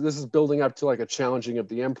obviously this is building up to like a challenging of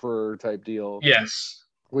the Emperor type deal, yes,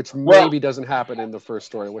 which maybe doesn't happen in the first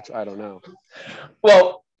story, which I don't know.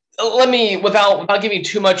 Well, let me, without giving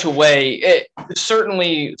too much away, it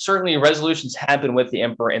certainly resolutions happen with the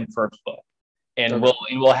Emperor in the first book, and Okay.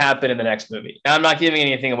 will happen in the next movie. Now, I'm not giving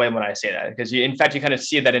anything away when I say that, because in fact, you kind of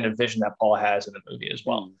see that in a vision that Paul has in the movie as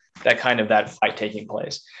well. That kind of that fight taking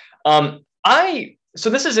place. I so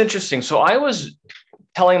this is interesting. So I was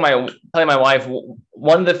telling my wife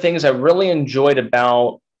one of the things I really enjoyed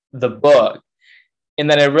about the book and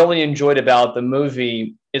that I really enjoyed about the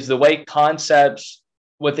movie is the way concepts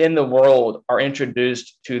within the world are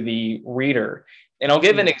introduced to the reader. And I'll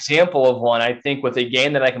give an example of one, I think, with a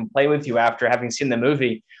game that I can play with you after having seen the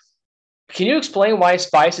movie. Can you explain why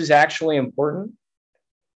spice is actually important?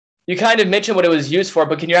 You kind of mentioned what it was used for,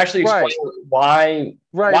 but can you actually explain Right. why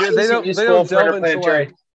Right. They is it don't useful for delve into interplanetary?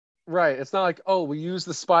 like, right. It's not like, oh, we use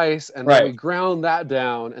the spice and then we Right, ground that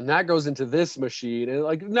down and that goes into this machine. And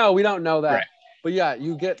like, no, we don't know right. that. But yeah,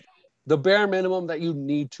 you get the bare minimum that you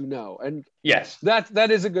need to know. And Yes.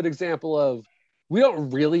 that is a good example of we don't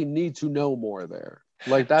really need to know more there.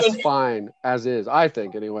 Like that's fine as is, I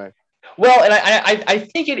think anyway. Well, and I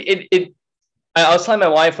think I was telling my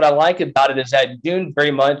wife what I like about it is that Dune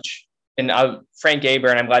very much, and Frank Aber,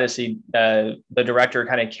 and I'm glad to see the director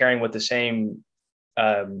kind of carrying with the same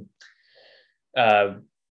um, uh,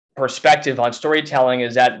 perspective on storytelling,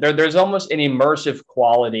 is that there's almost an immersive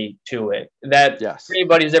quality to it that Yes.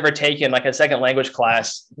 anybody's ever taken like a second language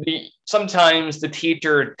class. Sometimes the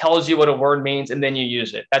teacher tells you what a word means and then you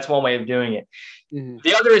use it. That's one way of doing it. Mm-hmm.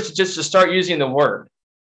 The other is just to start using the word,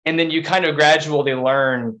 and then you kind of gradually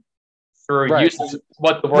learn through Right. using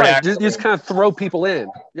what the word Right. actually Just means. kind of throw people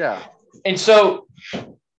in. Yeah. And so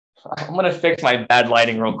I'm gonna fix my bad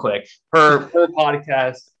lighting real quick per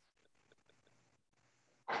podcast.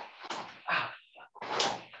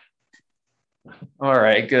 All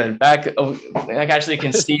right, good. Back. Oh, I actually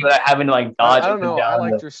can see without having to like dodge I up don't and know. I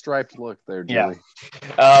down. liked your striped look there, Yeah. Julie.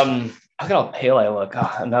 Look at how pale I look.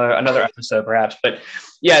 Oh, another episode, perhaps. But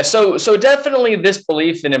yeah, so definitely this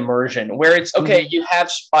belief in immersion, where it's okay, Mm-hmm. you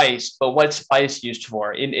have spice, but what's spice used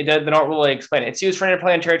for? They don't really explain it. It's used for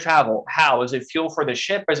interplanetary travel. How is it fuel for the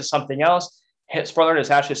ship, or is it something else? Spoiler: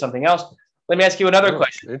 it's actually something else. Let me ask you another Oh,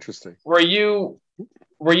 question. interesting. Were you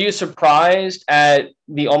were you surprised at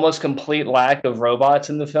the almost complete lack of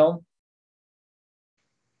robots in the film?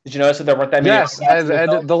 Did you notice that there weren't that many Yes, robots in the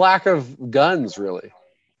and film? the lack of guns really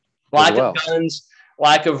as Lack of well. guns,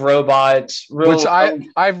 lack of robots, Which real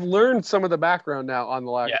I've learned some of the background now on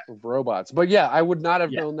the lack yeah, of robots. But yeah, I would not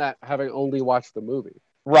have yeah, known that having only watched the movie.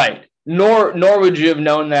 right. Nor would you have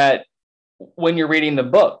known that when you're reading the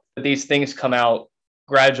book that these things come out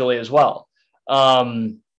gradually as well.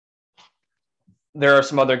 Um, there are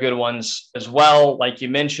some other good ones as well, like you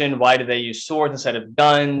mentioned. Why do they use swords instead of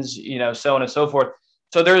guns? You know, so on and so forth.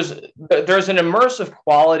 So there's an immersive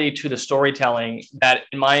quality to the storytelling that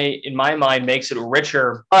in my mind makes it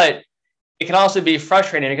richer, but it can also be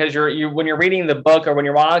frustrating because you when you're reading the book or when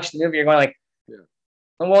you're watching the movie, you're going like, Yeah.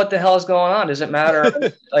 well, what the hell is going on? Does it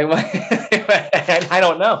matter? Like, I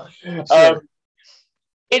don't know. Um, Sure.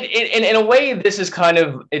 in a way, this is kind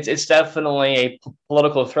of it's definitely a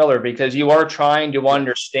political thriller because you are trying to Yes.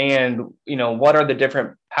 understand, you know, what are the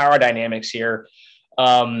different power dynamics here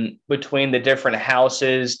between the different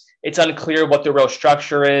houses. It's unclear what the real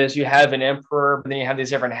structure is. You have an emperor, but then you have these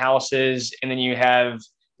different houses, and then you have the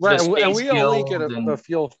Right, and space we only get guild, a and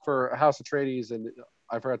feel for House Atreides, and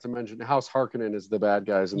I forgot to mention House Harkonnen is the bad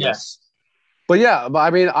guys in this. yes, But yeah, but I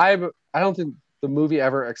mean, I don't think the movie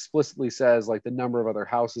ever explicitly says like the number of other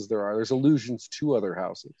houses there are. There's allusions to other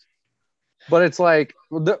houses, but it's like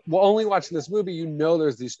well, only watching this movie, you know,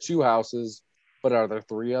 there's these two houses, but are there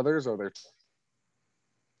three others? Are there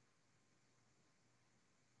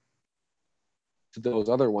those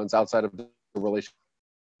other ones outside of the relation?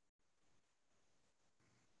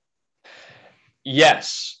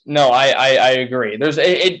 yes, no, I agree.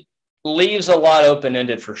 It leaves a lot open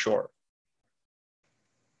ended for sure.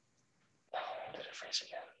 Did it freeze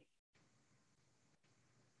again?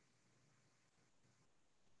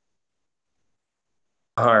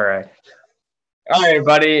 All right,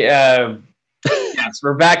 everybody. Yes,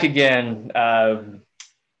 we're back again.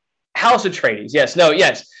 House Atreides. Yes, no,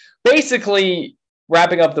 yes. Basically,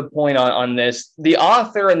 wrapping up the point on this, the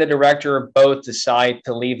author and the director both decide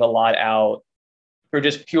to leave a lot out for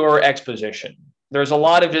just pure exposition. There's a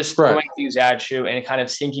lot of just Right. throwing things at you and kind of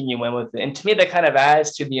sinking you in with it. And to me, that kind of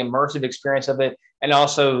adds to the immersive experience of it and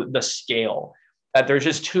also the scale that there's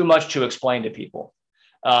just too much to explain to people.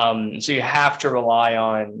 So you have to rely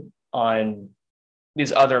on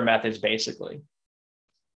these other methods, basically.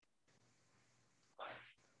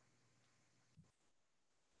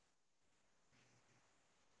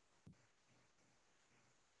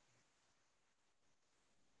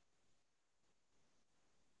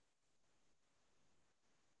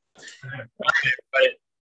 But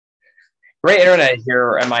great internet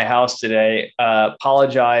here at my house today.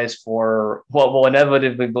 Apologize for what will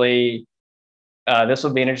inevitably. This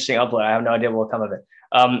will be an interesting upload. I have no idea what will come of it.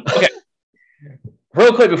 Okay,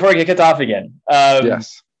 real quick before I get kicked off again.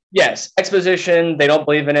 Yes. Yes, exposition. They don't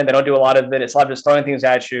believe in it. They don't do a lot of it. It's a lot of just throwing things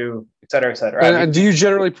at you, et cetera, et cetera. And do you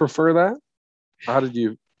generally prefer that? How did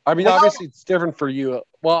you? I mean, obviously it's different for you.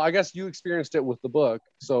 Well, I guess you experienced it with the book,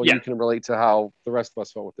 so you can relate to how the rest of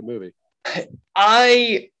us felt with the movie.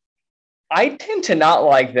 I tend to not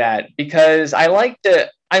like that because I like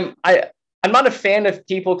to. I'm not a fan of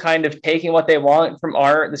people kind of taking what they want from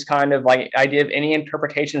art. This kind of like idea of any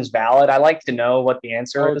interpretation is valid. I like to know what the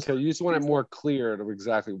answer is. Okay, you just want it more clear of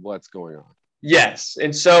exactly what's going on. Yes,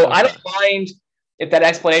 and so I don't mind if that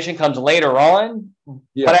explanation comes later on,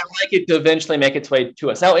 but I like it to eventually make its way to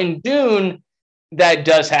us. Now, in Dune, that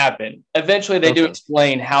does happen. Eventually, they do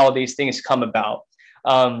explain how these things come about.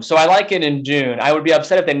 So I like it in Dune. I would be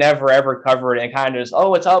upset if they never ever cover it and kind of just,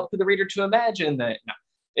 it's up to the reader to imagine that. No,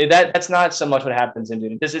 that's not so much what happens in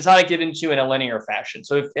Dune. It's not given to you in a linear fashion.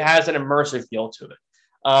 So it has an immersive feel to it.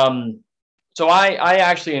 So I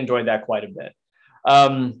actually enjoyed that quite a bit.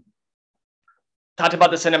 Talked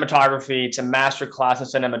about the cinematography. It's a master class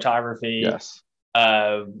in cinematography. Yes.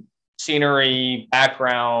 Scenery,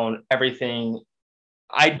 background, everything.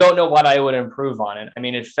 I don't know what I would improve on it. I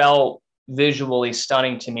mean, it felt visually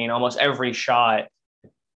stunning to me in almost every shot.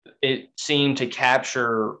 It seemed to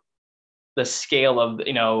capture the scale of,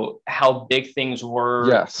 how big things were.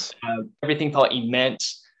 Yes. Everything felt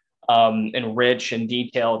immense and rich and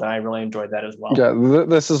detailed, and I really enjoyed that as well. Yeah,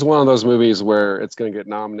 this is one of those movies where it's going to get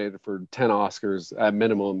nominated for 10 Oscars at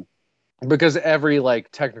minimum, because every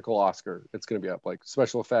technical Oscar it's going to be up, like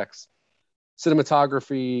special effects,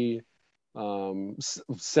 cinematography,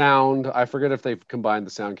 sound. I forget if they've combined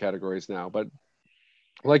the sound categories now, but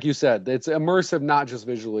like you said, it's immersive not just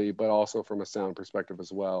visually but also from a sound perspective as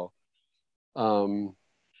well.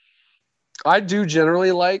 I do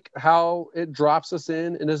generally like how it drops us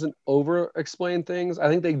in and doesn't over explain things. I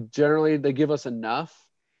think they give us enough.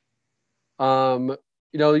 You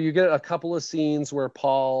get a couple of scenes where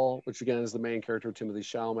Paul, which again is the main character, Timothée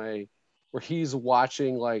Chalamet, where he's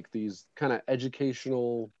watching these kind of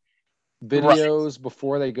educational videos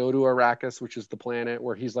before they go to Arrakis, which is the planet,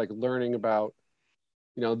 where he's learning about,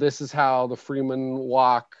 this is how the Freeman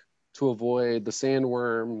walk to avoid the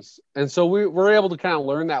sandworms. And so we're able to kind of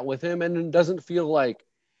learn that with him, and it doesn't feel like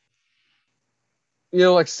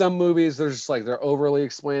some movies, they're just they're overly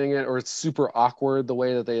explaining it, or it's super awkward the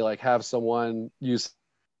way that they have someone use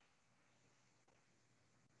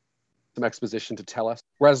some exposition to tell us.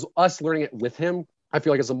 Whereas us learning it with him, I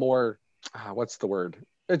feel like is a more, what's the word?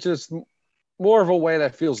 It's just more of a way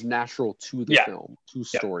that feels natural to the film, to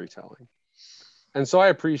storytelling. And so I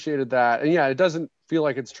appreciated that. And it doesn't feel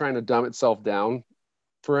like it's trying to dumb itself down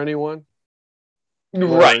for anyone.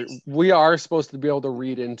 Right. We are supposed to be able to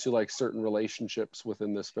read into certain relationships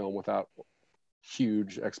within this film without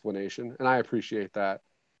huge explanation. And I appreciate that.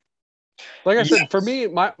 Like I said, for me,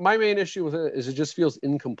 my main issue with it is it just feels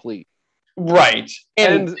incomplete. Right.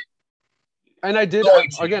 And I did,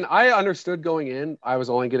 again, I understood going in, I was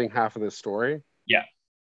only getting half of this story. Yeah.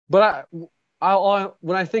 But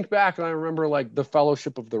when I think back and I remember the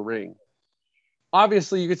Fellowship of the Ring,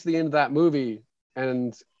 obviously you get to the end of that movie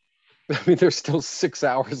and I mean, there's still 6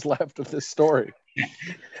 hours left of this story.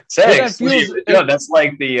 6? That's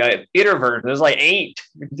like the theater version. There's 8.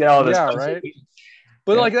 Get all this. Yeah, right.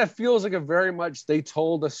 But that feels like a very much they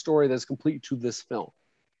told a story that's complete to this film.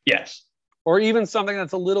 Yes. Or even something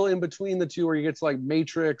that's a little in between the two, where you get to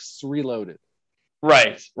Matrix Reloaded.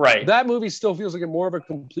 Right. That movie still feels like more of a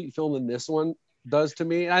complete film than this one does to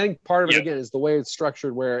me. And I think part of it, again, is the way it's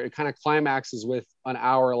structured, where it kind of climaxes with an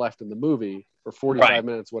hour left in the movie, or 45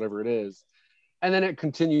 minutes, whatever it is. And then it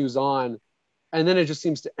continues on. And then it just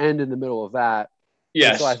seems to end in the middle of that.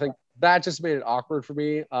 Yes. And so I think that just made it awkward for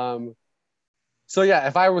me. So yeah,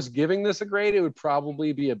 if I was giving this a grade, it would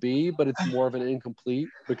probably be a B, but it's more of an incomplete,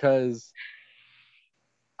 because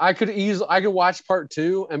I could watch part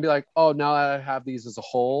 2 and be like, oh, now that I have these as a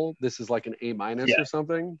whole, this is an A- or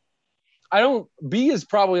something. B is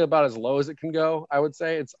probably about as low as it can go, I would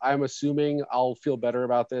say. I'm assuming I'll feel better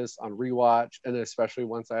about this on rewatch, and especially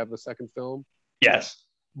once I have the second film. Yes.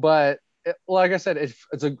 But like I said,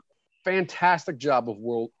 it's a fantastic job of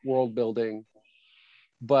world building.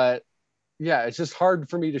 But yeah, it's just hard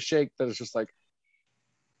for me to shake that. It's just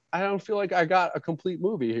I don't feel like I got a complete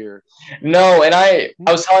movie here. No, and I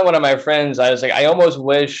was telling one of my friends, I was I almost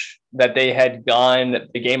wish that they had gone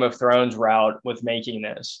the Game of Thrones route with making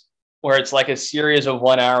this. where it's like a series of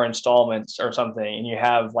 1 hour installments or something, and you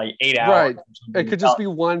have like 8 hours. Right. It could just be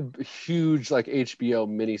one huge like HBO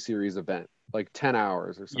miniseries event, like 10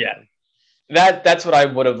 hours or Yeah, something. that's what I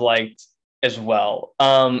would have liked as well.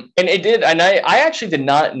 And it did, and I actually did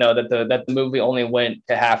not know that the movie only went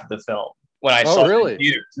to half of the film when I Oh, saw it in really?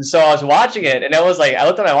 theaters. And so I was watching it, and I was like, I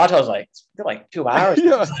looked at my watch, I was like, it's been like 2 hours.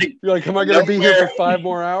 Yeah. It's like You're like, am I going to be here nowhere. for 5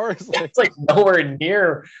 more hours? Like, It's like nowhere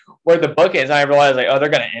near where the book is. And I realized like, oh, they're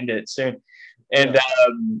gonna end it soon, and yeah.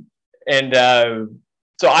 and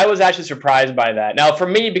so I was actually surprised by that. Now, for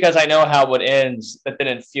me, because I know how it ends, that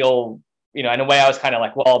didn't feel, in a way, I was kind of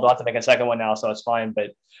like, well, they'll have to make a second one now, so it's fine.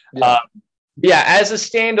 But Yeah. yeah, as a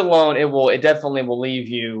standalone, it definitely will leave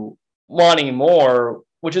you wanting more,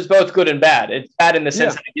 which is both good and bad. It's bad in the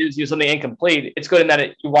sense that it gives you something incomplete. It's good in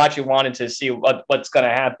that you wanted to see what's going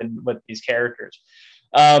to happen with these characters.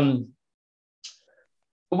 What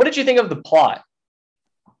did you think of the plot?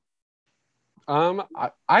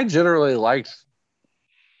 I generally liked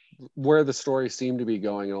where the story seemed to be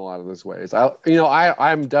going in a lot of those ways.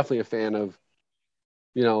 I'm definitely a fan of,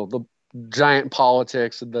 the giant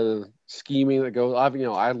politics, the scheming that goes.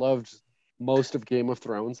 I loved most of Game of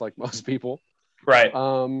Thrones, like most people. Right.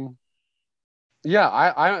 Yeah,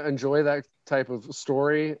 I enjoy that type of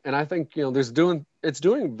story, and I think it's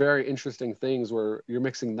doing very interesting things where you're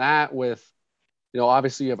mixing that with,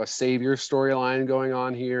 obviously you have a savior storyline going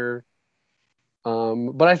on here.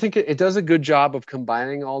 But I think it does a good job of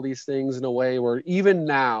combining all these things in a way where even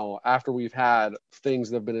now, after we've had things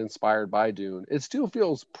that have been inspired by Dune, it still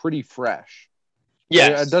feels pretty fresh.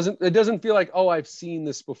 Yes. It doesn't feel like, oh, I've seen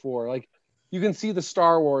this before. Like you can see the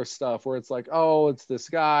Star Wars stuff where it's like, oh, it's this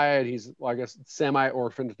guy and he's, well, I guess,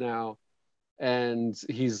 semi-orphaned now, and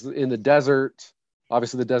he's in the desert.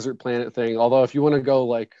 Obviously, the desert planet thing. Although, if you want to go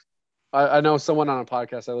like, I know someone on a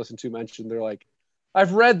podcast I listened to mentioned, they're like,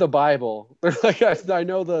 I've read the Bible. They're like, I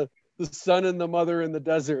know the son and the mother in the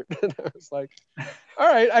desert. And I was like, all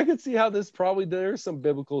right, I could see how there's some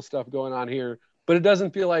biblical stuff going on here, but it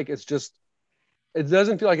doesn't feel like it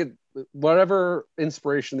doesn't feel like it, whatever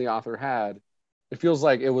inspiration the author had, it feels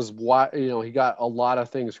like it was what, he got a lot of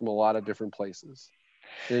things from a lot of different places.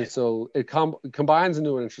 And so it combines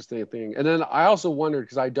into an interesting thing. And then I also wondered,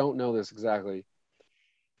 because I don't know this exactly,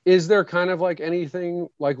 is there kind of like anything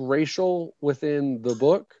like racial within the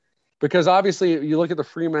book? Because obviously you look at the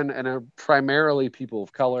Freeman and are primarily people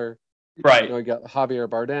of color. Right. You got Javier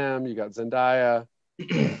Bardem, you got Zendaya,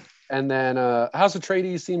 and then House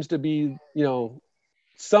Atreides seems to be,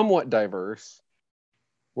 somewhat diverse.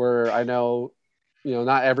 Where I know,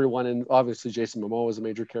 not everyone, and obviously Jason Momoa is a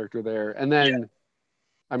major character there. And then,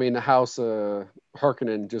 I mean, the House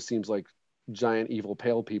Harkonnen just seems like giant evil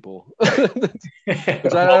pale people. Which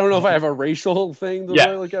I don't know if I have a racial thing to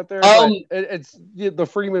really look at there, but it's the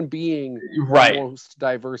Freeman being right. the most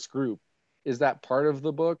diverse group. Is that part of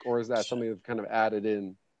the book, or is that something that's kind of added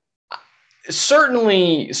in?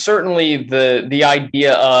 Certainly the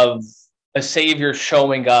idea of a savior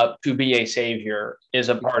showing up to be a savior is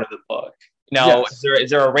a part of the book. Now, Yes. is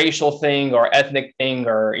there a racial thing or ethnic thing,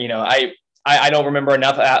 or I don't remember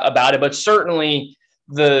enough about it, but certainly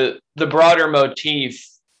the broader motif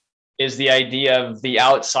is the idea of the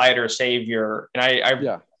outsider savior. And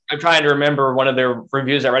I'm trying to remember one of the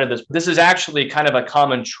reviews I read of this. This is actually kind of a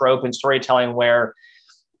common trope in storytelling where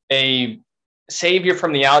a savior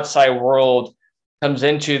from the outside world comes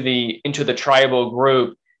into the tribal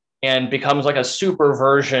group and becomes like a super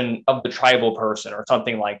version of the tribal person or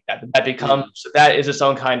something like that. That is its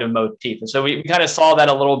own kind of motif. And so we kind of saw that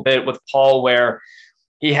a little bit with Paul, where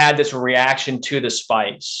he had this reaction to the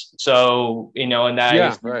spice. So, and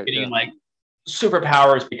that getting like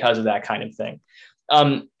superpowers because of that kind of thing.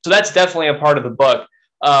 So that's definitely a part of the book.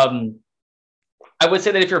 I would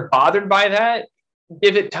say that if you're bothered by that,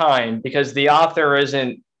 give it time, because the author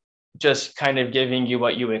isn't just kind of giving you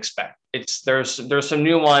what you expect. There's some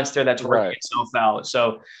nuance there that's working itself out.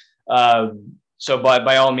 So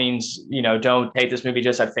by all means, don't take this movie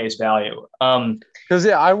just at face value. Because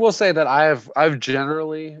I will say that I've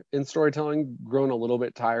generally in storytelling grown a little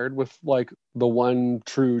bit tired with like the one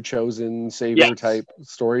true chosen savior type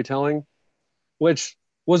storytelling, which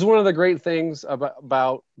was one of the great things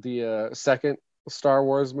about the second Star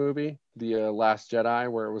Wars movie, the Last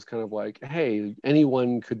Jedi, where it was kind of like, hey,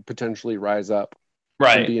 anyone could potentially rise up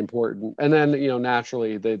and be important. And then,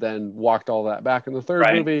 naturally they then walked all that back in the third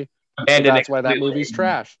movie. So that's why that movie's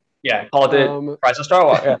trash. Yeah, call it the Rise of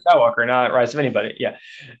Skywalker, not Rise of anybody. Yeah.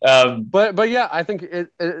 But yeah, I think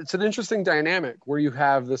it's an interesting dynamic where you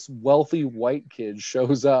have this wealthy white kid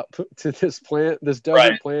shows up to this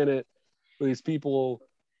desert planet, where these people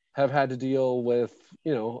have had to deal with,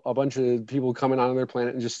 a bunch of people coming on their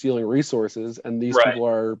planet and just stealing resources. And these Right. people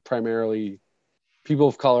are primarily people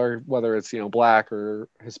of color, whether it's, Black or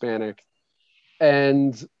Hispanic.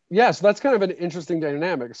 And yeah, so that's kind of an interesting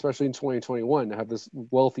dynamic, especially in 2021, to have this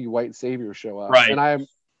wealthy white savior show up. Right.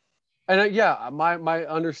 Yeah, my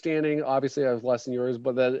understanding, obviously, I have less than yours,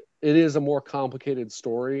 but that it is a more complicated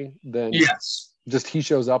story than Yes. just he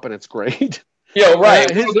shows up and it's great. Yeah, right.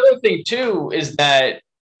 His, Well, the other thing too is that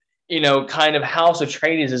kind of House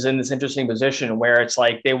Atreides is in this interesting position where it's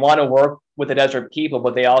like they want to work with the desert people,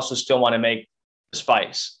 but they also still want to make the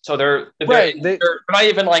spice. So they're right. they're not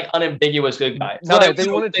even like unambiguous good guys. No, right. They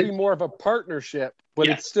want it to be more of a partnership, but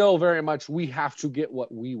Yeah. it's still very much we have to get what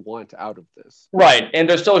we want out of this. Right. And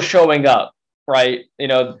they're still showing up. Right.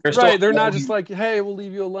 They're still They're not just like, hey, we'll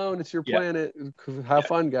leave you alone. It's your planet. Have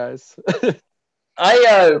fun, guys.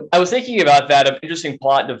 I was thinking about that. An interesting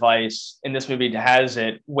plot device in this movie has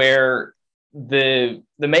it where the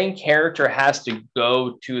main character has to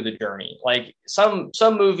go to the journey. Like some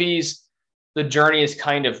movies, the journey is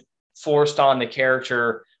kind of forced on the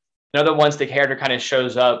character. In other ones, the character kind of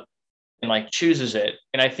shows up and like chooses it.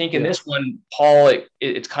 And I think in this one, Paul,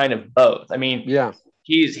 it's kind of both. I mean,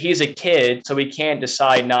 he's a kid, so he can't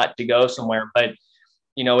decide not to go somewhere, but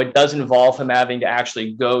it does involve him having to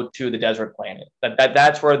actually go to the desert planet.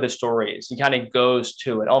 That's where the story is. He kind of goes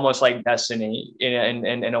to it, almost like Destiny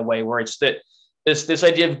in a way, where it's this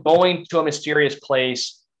idea of going to a mysterious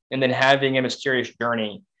place and then having a mysterious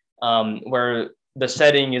journey, where the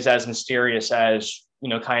setting is as mysterious as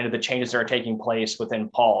kind of the changes that are taking place within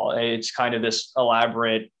Paul. It's kind of this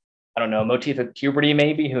elaborate, I don't know, motif of puberty,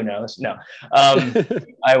 maybe. Who knows? No,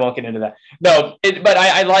 I won't get into that. No, but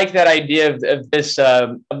I like that idea of this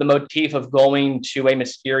of the motif of going to a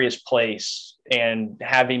mysterious place and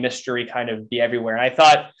having mystery kind of be everywhere. And I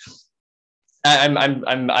thought,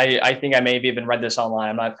 I think I maybe even read this online.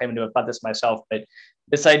 I'm not claiming to have thought this myself, but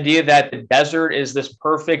this idea that the desert is this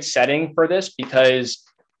perfect setting for this, because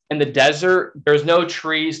in the desert, there's no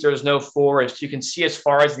trees, there's no forest. You can see as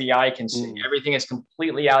far as the eye can see. Everything is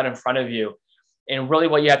completely out in front of you. And really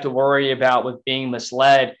what you have to worry about with being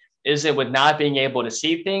misled isn't with not being able to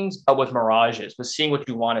see things, but with mirages, with seeing what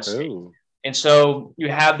you want to see. And so you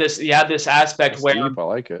have this aspect That's where deep. I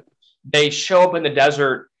like it. They show up in the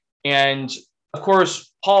desert, and of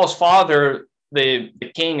course, Paul's father, the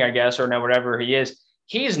king, I guess, or no, whatever he is,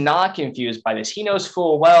 he's not confused by this. He knows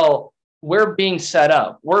full well we're being set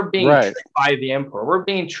up. We're being tricked by the Emperor. We're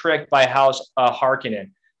being tricked by House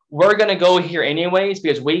Harkonnen. We're going to go here anyways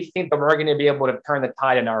because we think that we're going to be able to turn the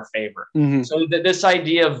tide in our favor. Mm-hmm. So this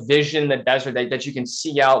idea of vision in the desert that you can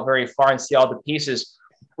see out very far and see all the pieces.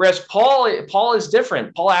 Whereas Paul is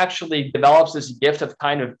different. Paul actually develops this gift of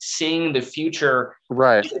kind of seeing the future.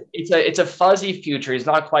 Right. It's a fuzzy future. He's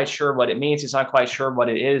not quite sure what it means. He's not quite sure what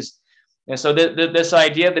it is. And so this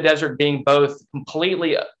idea of the desert being both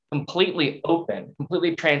completely open,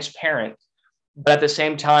 completely transparent, but at the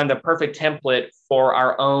same time, the perfect template for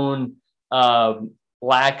our own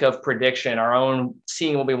lack of prediction, our own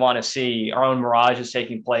seeing what we want to see, our own mirages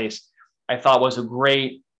taking place, I thought was a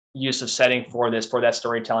great use of setting for that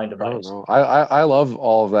storytelling device. I love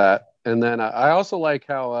all of that. And then I also like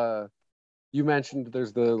how you mentioned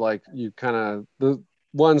there's the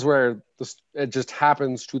ones where it just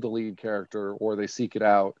happens to the lead character or they seek it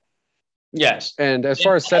out. Yes. And as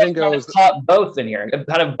far as setting goes, both in here,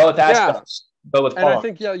 kind of both aspects. But with Paul. And I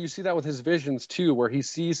think, you see that with his visions too, where he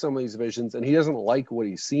sees some of these visions and he doesn't like what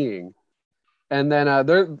he's seeing. And then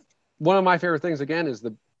one of my favorite things again is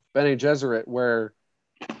the Bene Gesserit, where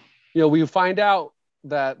we find out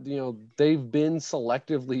that they've been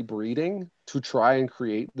selectively breeding to try and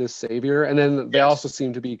create this savior, and then they also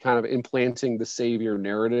seem to be kind of implanting the savior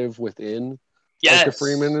narrative within the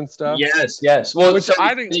Freeman and stuff. Yes. Well, which so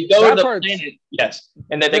I think they go to the planet. Yes,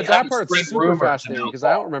 and then that part's super fascinating because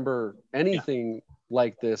I don't remember anything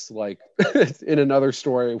like this, like in another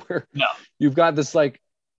story where you've got this like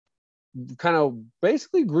kind of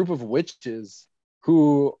basically group of witches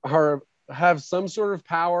who have some sort of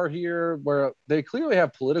power here, where they clearly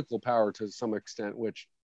have political power to some extent, which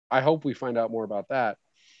I hope we find out more about that.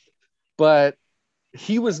 But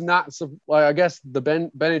he was not, I guess the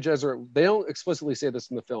Bene Gesserit, they don't explicitly say this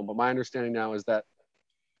in the film, but my understanding now is that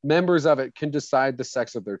members of it can decide the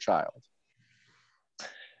sex of their child.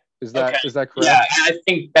 Is that correct? Yeah, I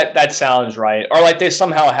think that sounds right. Or like they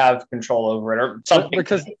somehow have control over it or something.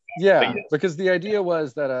 Because the idea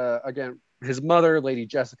was that, again, his mother, Lady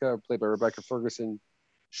Jessica, played by Rebecca Ferguson,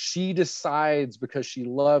 she decides because she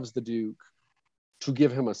loves the Duke to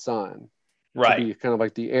give him a son. to Right. be kind of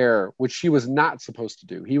like the heir, which he was not supposed to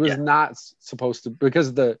do. He was Yeah. not supposed to,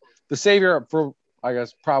 because the savior, for I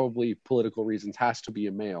guess probably political reasons, has to be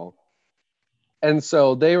a male. And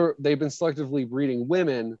so they've been selectively breeding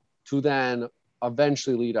women to then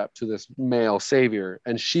eventually lead up to this male savior.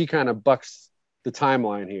 And she kind of bucks the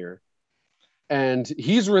timeline here. And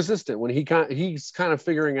he's resistant when he's kind of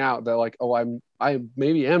figuring out that, like, oh, I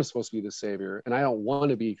maybe am supposed to be the savior, and I don't want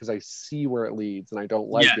to be because I see where it leads and I don't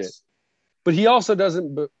like it. Yes. But he also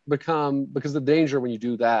doesn't become, because the danger when you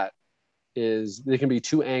do that is they can be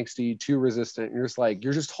too angsty, too resistant. And you're just like,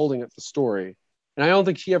 you're just holding up the story. And I don't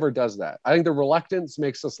think he ever does that. I think the reluctance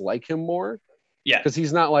makes us like him more, Yeah. because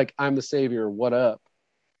he's not like, I'm the savior, what up?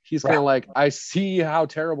 He's kind Right. of like, I see how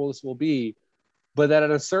terrible this will be. But that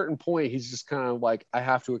at a certain point, he's just kind of like, I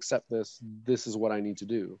have to accept this. This is what I need to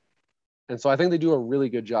do. And so I think they do a really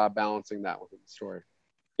good job balancing that within the story.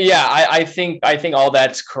 Yeah, I think all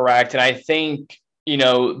that's correct, and I think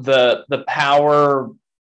the power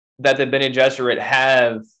that the Bene Gesserit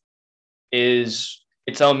have is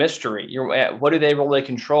its own mystery. What do they really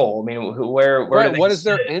control? I mean, where Right. do they What is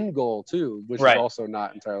their sit? end goal too, which is Right, also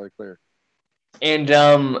not entirely clear. and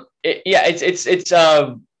yeah, it's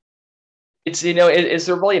is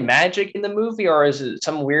there really magic in the movie, or is it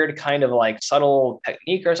some weird kind of like subtle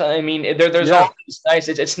technique or something? I mean, there's Yeah. all these nice.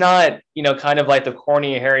 It's not kind of like the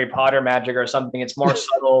corny Harry Potter magic or something. It's more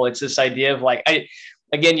subtle. It's this idea of like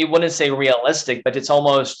again, you wouldn't say realistic, but it's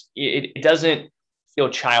almost it doesn't feel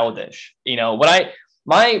childish. What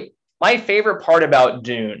my favorite part about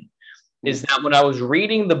Dune is that when I was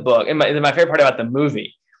reading the book, and my favorite part about the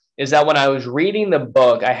movie is that when I was reading the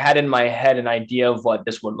book, I had in my head an idea of what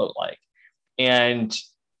this would look like. And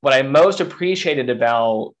what I most appreciated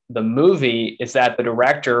about the movie is that the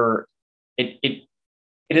director, it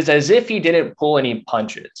is as if he didn't pull any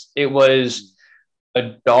punches. It was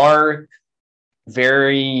a dark,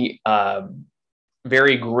 very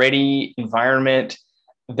very gritty environment.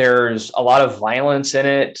 There's a lot of violence in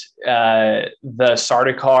it. The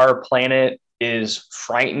Sardaukar planet is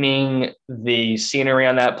frightening. The scenery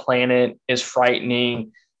on that planet is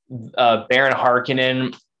frightening. Baron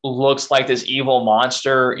Harkonnen looks like this evil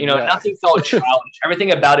monster. Yeah. Nothing felt childish.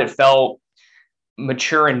 Everything about it felt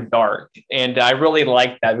mature and dark, and I really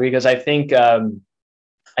like that because I think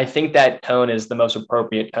that tone is the most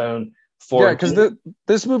appropriate tone Yeah, for. because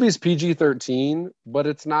this movie's PG-13, but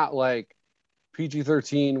it's not like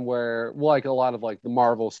PG-13 where, well, like a lot of like the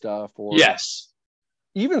Marvel stuff, or Yes.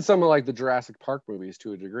 even some of like the Jurassic Park movies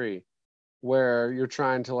to a degree, where you're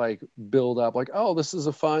trying to like build up like, oh, this is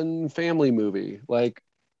a fun family movie. Like,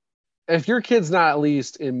 if your kid's not at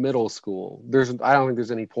least in middle school, I don't think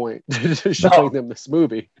there's any point to showing No. them this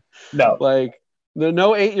movie. No. Like,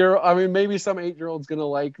 no 8-year-old. I mean, maybe some 8-year-old's gonna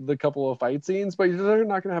like the couple of fight scenes, but they're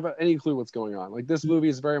not gonna have any clue what's going on. Like, this movie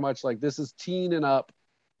is very much like, this is teen and up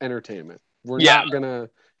entertainment. Yeah.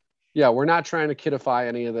 We're not trying to kidify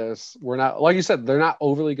any of this. We're not, like you said, they're not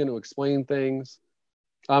overly going to explain things.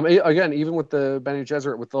 Again, even with the Bene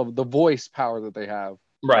Gesserit, with the voice power that they have,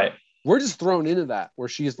 Right. we're just thrown into that where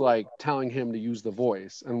she's like telling him to use the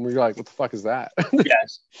voice, and we're like, what the fuck is that?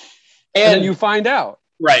 Yes. And then you find out.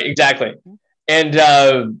 Right. Exactly. And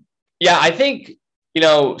yeah, I think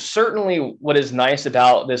certainly what is nice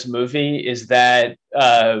about this movie is that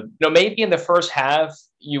maybe in the first half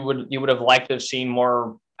you would have liked to have seen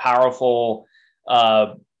more powerful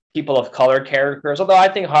people of color characters. Although I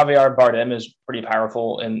think Javier Bardem is pretty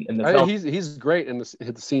powerful in the film. He's great in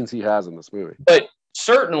the scenes he has in this movie. But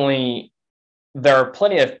certainly there are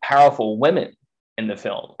plenty of powerful women in the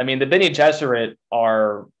film. I mean, the Bene Gesserit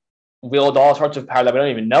wield all sorts of power that we don't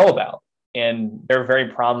even know about, and they're very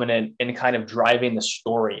prominent in kind of driving the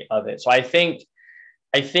story of it. So I think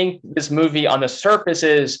this movie on the surface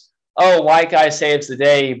is, oh, white guy saves the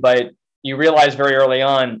day, but you realize very early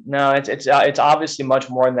on, no, it's obviously much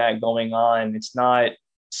more than that going on. It's not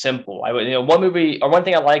simple. One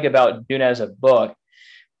thing I like about Dune as a book,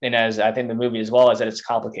 and as I think the movie as well, is that it's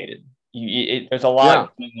complicated. There's a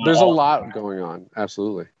lot. Yeah, there's a lot going on.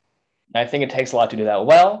 Absolutely. I think it takes a lot to do that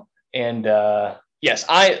well. And yes,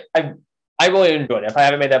 I really enjoyed it. If I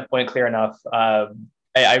haven't made that point clear enough,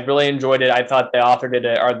 I really enjoyed it. I thought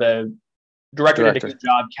the director did a good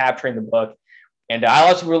job capturing the book. And I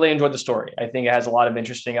also really enjoyed the story. I think it has a lot of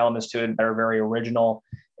interesting elements to it that are very original.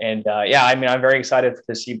 And yeah, I mean, I'm very excited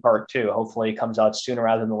to see part 2. Hopefully it comes out sooner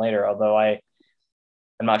rather than later, although I'm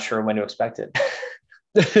not sure when to expect it.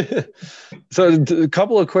 So a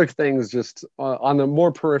couple of quick things just on the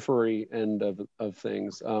more periphery end of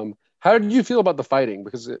things. How did you feel about the fighting?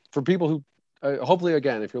 Because for people who hopefully,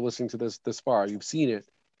 again, if you're listening to this far, you've seen it,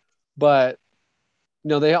 but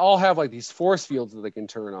they all have like these force fields that they can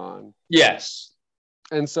turn on. Yes.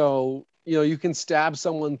 And so, you can stab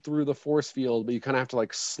someone through the force field, but you kind of have to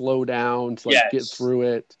like slow down to like get Yes. through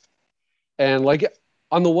it. And like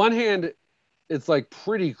on the one hand, it's like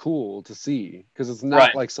pretty cool to see because it's not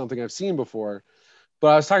Right. like something I've seen before. But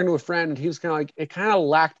I was talking to a friend and he was kind of like, it kind of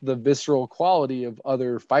lacked the visceral quality of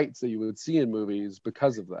other fights that you would see in movies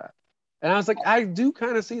because of that. And I was like, I do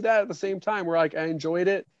kind of see that at the same time where like I enjoyed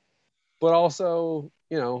it, but also,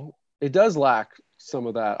 it does lack some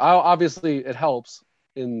of that. Obviously, it helps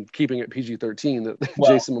in keeping it PG-13 that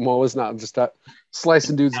Well, Jason Momoa is not just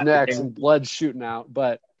slicing dudes' necks and blood shooting out.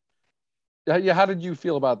 But yeah, how did you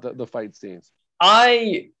feel about the fight scenes?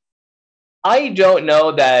 I don't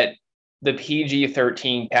know that the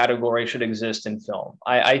PG-13 category should exist in film.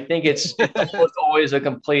 I think it's almost always a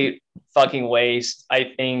complete fucking waste.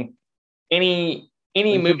 I think any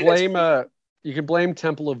movie you can blame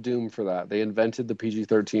Temple of Doom for that. They invented the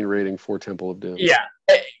PG-13 rating for Temple of Doom. Yeah.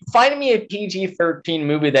 Find me a PG-13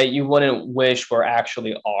 movie that you wouldn't wish were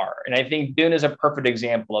actually R. And I think Dune is a perfect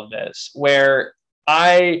example of this, where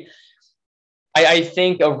I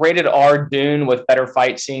think a rated R Dune with better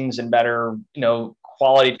fight scenes and better,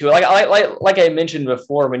 quality to it. Like I mentioned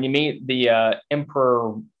before, when you meet the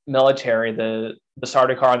Emperor military, the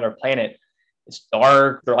Sardaukar on their planet, it's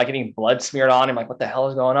dark. They're like getting blood smeared on him. Like, what the hell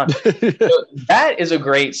is going on? That is a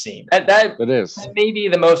great scene. That may be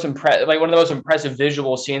the most impressive, like one of the most impressive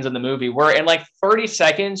visual scenes in the movie, where in like 30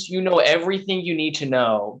 seconds, you know everything you need to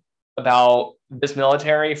know about this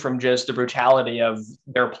military from just the brutality of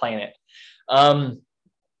their planet.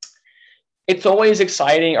 It's always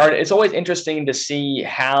exciting, or it's always interesting to see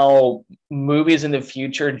how movies in the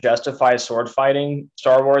future justify sword fighting.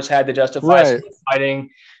 Star Wars had to justify sword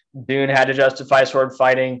fighting. Dune had to justify sword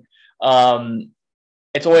fighting.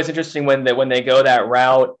 It's always interesting when they go that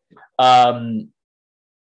route. The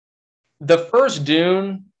first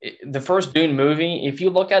Dune movie, if you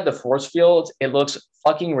look at the force fields, it looks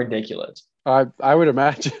fucking ridiculous. I would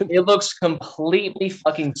imagine. It looks completely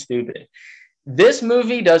fucking stupid. This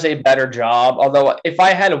movie does a better job, although if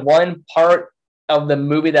I had one part of the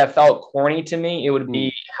movie that felt corny to me, it would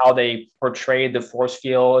be how they portrayed the force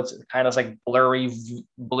fields. It's kind of like blurry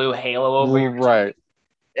blue halo over your right.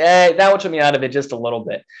 That would took me out of it just a little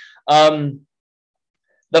bit.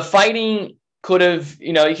 The fighting could have,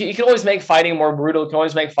 you can always make fighting more brutal. You can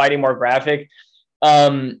always make fighting more graphic.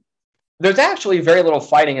 There's actually very little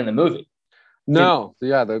fighting in the movie. No,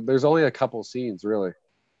 there's only a couple scenes really.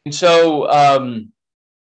 And so,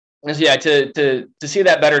 to see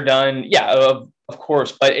that better done, of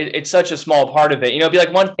course, but it's such a small part of it. It'd be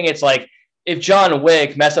like one thing. It's like if John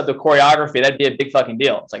Wick messed up the choreography, that'd be a big fucking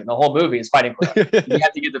deal. It's like the whole movie is fighting choreography. You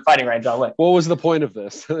have to get the fighting right, John Wick. What was the point of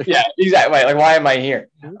this? Yeah, exactly. Right. Like, why am I here?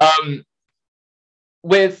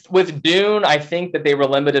 With Dune, I think that they were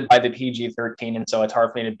limited by the PG-13, and so it's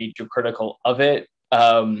hard for me to be too critical of it.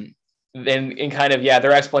 And kind of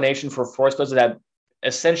their explanation for force fields is that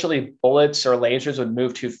essentially bullets or lasers would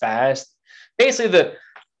move too fast. Basically,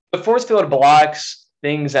 the force field blocks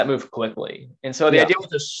things that move quickly. And so the idea with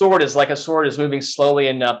the sword is like a sword is moving slowly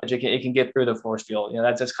enough that it can get through the force field.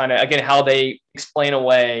 That's just kind of, again, how they explain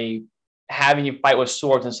away having you fight with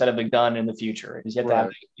swords instead of a gun in the future. You have to have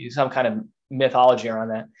some kind of mythology around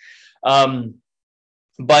that. I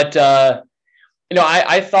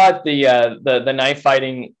thought the knife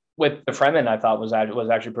fighting with the Fremen, I thought was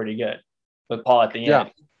actually pretty good with Paul at the end.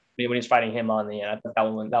 I mean, when he's fighting him on the end, I thought that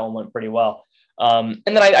one went pretty well. And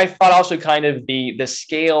then I thought also kind of the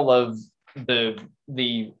scale of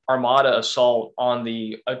the Armada assault on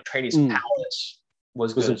the Atreides palace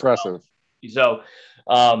was impressive. Well.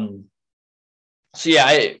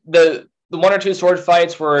 The one or two sword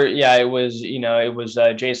fights were it was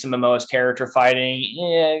Jason Momoa's character fighting.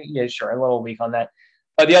 Yeah, sure, a little weak on that.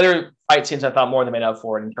 But the other fight scenes I thought more than made up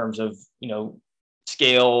for it in terms of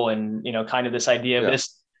scale and kind of this idea of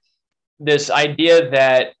this idea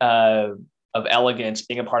that of elegance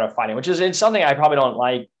being a part of fighting, which is something I probably don't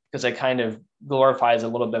like because it kind of glorifies a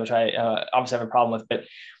little bit, which I obviously have a problem with. But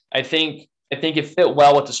I think it fit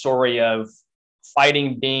well with the story of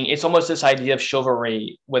fighting being, it's almost this idea of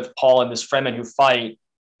chivalry with Paul and this Fremen who fight,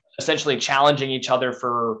 essentially challenging each other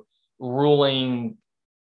for ruling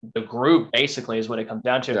the group, basically, is what it comes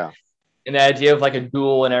down to. Yeah. And the idea of like a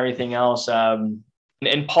duel and everything else. And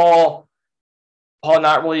Paul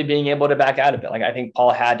not really being able to back out of it. Like, I think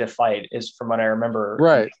Paul had to fight, is from what I remember.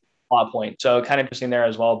 Right. Plot point. So kind of interesting there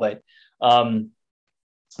as well. But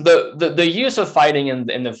the use of fighting in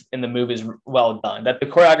the movie is well done. That the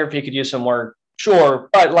choreography could use some work, sure.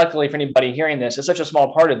 But luckily for anybody hearing this, it's such a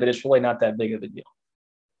small part of it, it's really not that big of a deal.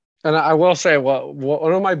 And I will say, well,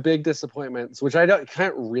 one of my big disappointments, which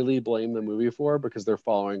can't really blame the movie for because they're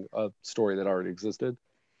following a story that already existed.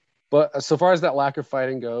 But so far as that lack of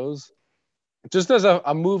fighting goes, just as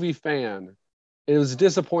a movie fan, it was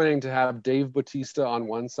disappointing to have Dave Bautista on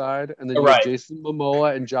one side and then you have Right. Jason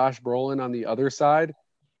Momoa and Josh Brolin on the other side.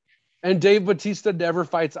 And Dave Bautista never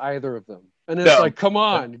fights either of them. And it's No. like, come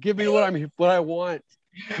on, give me what I want.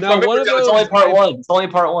 But Now, remember, one of Joe, it's only those, part one. It's only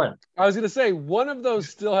part one. I was going to say, one of those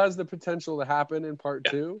still has the potential to happen in part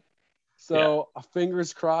Yeah. two. Yeah. So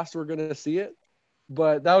fingers crossed we're going to see it.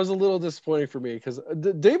 But that was a little disappointing for me because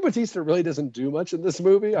Dave Bautista really doesn't do much in this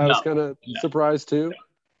movie. I No. was kind of surprised too.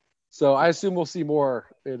 So I assume we'll see more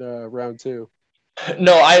in round two.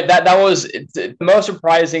 No, that was the most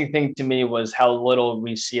surprising thing to me was how little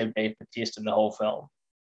we see of Dave Bautista in the whole film.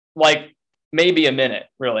 Like maybe a minute,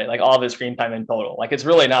 really, like all of his screen time in total. Like it's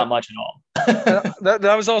really not much at all.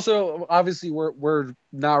 That was also obviously we're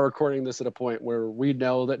now recording this at a point where we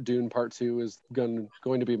know that Dune Part 2 is going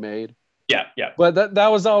to be made. Yeah, yeah. But that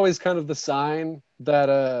was always kind of the sign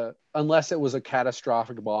that unless it was a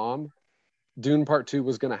catastrophic bomb, Dune Part 2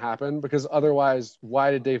 was going to happen because otherwise,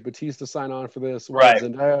 why did Dave Bautista sign on for this? Why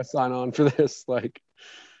did Zendaya sign on for this? Like,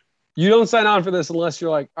 you don't sign on for this unless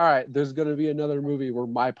you're like, all right, there's going to be another movie where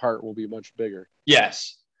my part will be much bigger.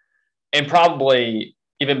 Yes. And probably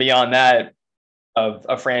even beyond that, of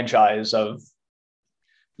a franchise of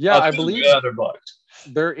I believe other books.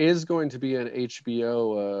 There is going to be an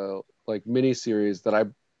HBO like miniseries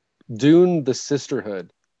that Dune the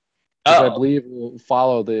Sisterhood, which I believe will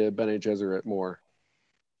follow the Bene Gesserit more.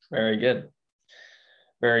 Very good.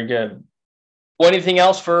 Very good. Well, anything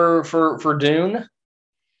else for Dune?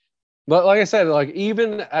 But like I said, like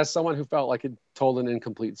even as someone who felt like it told an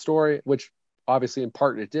incomplete story, which obviously in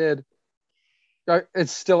part it did,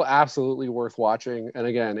 it's still absolutely worth watching. And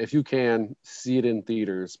again, if you can, see it in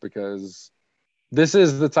theaters because this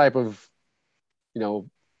is the type of,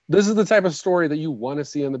 this is the type of story that you want to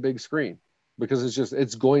see on the big screen because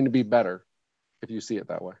it's going to be better if you see it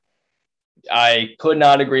that way. I could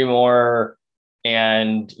not agree more.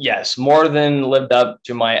 And yes, more than lived up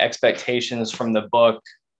to my expectations from the book,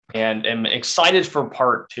 and am excited for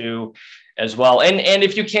part two as well. And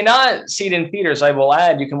if you cannot see it in theaters, I will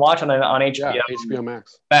add you can watch it on HBO. Yeah, HBO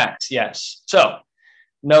Max. Max, yes. So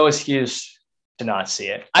no excuse to not see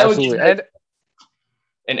it. Absolutely. I would give it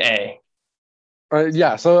an A.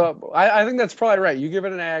 Yeah, so I think that's probably right. You give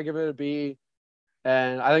it an A, I give it a B,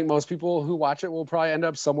 and I think most people who watch it will probably end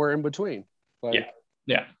up somewhere in between. Like,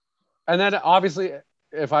 yeah. And then obviously,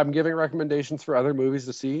 if I'm giving recommendations for other movies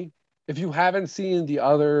to see, if you haven't seen the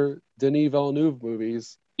other Denis Villeneuve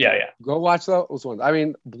movies, go watch those ones. I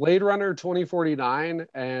mean, Blade Runner 2049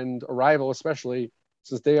 and Arrival, especially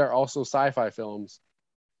since they are also sci-fi films.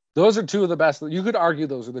 Those are two of the best. You could argue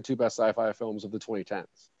those are the two best sci-fi films of the 2010s,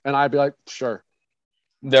 and I'd be like, sure.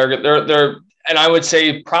 They're and I would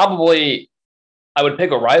say probably I would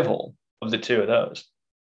pick Arrival of the two of those.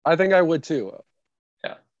 I think I would too.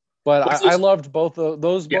 Yeah, but I loved both of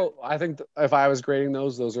those. Both I think if I was grading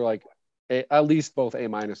those are like at least both A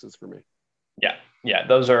minuses for me. Yeah,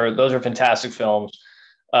 those are fantastic films.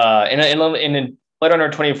 In Blade Runner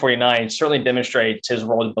 2049 certainly demonstrates his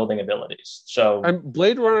world building abilities. So and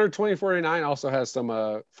Blade Runner 2049 also has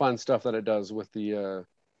some fun stuff that it does with the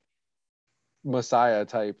Messiah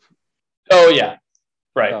type. Oh yeah,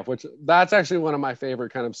 right. Stuff, which that's actually one of my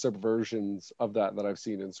favorite kind of subversions of that I've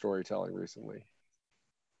seen in storytelling recently.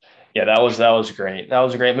 Yeah, that was great. That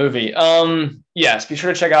was a great movie. Yes, be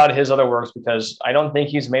sure to check out his other works because I don't think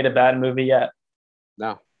he's made a bad movie yet.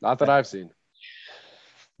 No, not that I've seen.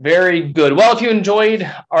 Very good. Well, if you enjoyed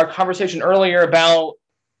our conversation earlier about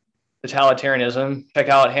totalitarianism, check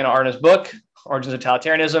out Hannah Arendt's book, Origins of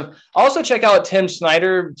Totalitarianism. Also check out Tim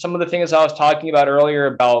Snyder. Some of the things I was talking about earlier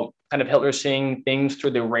about kind of Hitler seeing things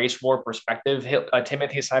through the race war perspective.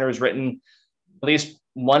 Timothy Snyder has written at least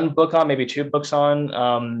one book on, maybe two books on,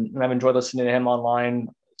 and I've enjoyed listening to him online.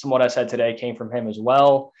 Some of what I said today came from him as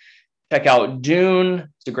well. Check out Dune.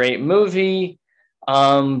 It's a great movie.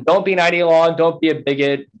 Don't be an ideologue. Don't be a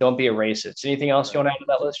bigot. Don't be a racist. Anything else you want to add to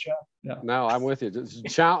that list, Joe? No, I'm with you. Just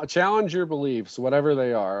challenge your beliefs, whatever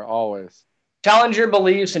they are, always. Challenge your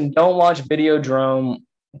beliefs and don't watch Videodrome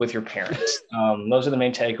with your parents. Those are the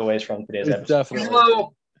main takeaways from today's episode. Definitely.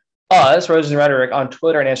 Follow us, Roses and Rhetoric, on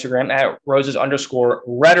Twitter and Instagram at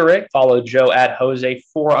Roses_Rhetoric. Follow Joe at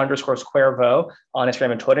Jose4_Cuervo on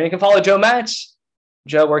Instagram and Twitter. And you can follow Joe Matz.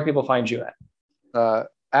 Joe, where can people find you at?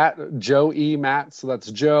 At Joe E. Matz. So that's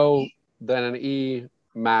Joe, then an E,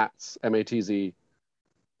 Matz, M-A-T-Z,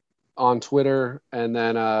 on Twitter. And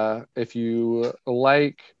then if you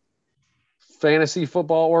like fantasy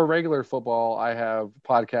football or regular football, I have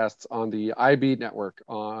podcasts on the IB network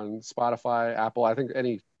on Spotify, Apple. I think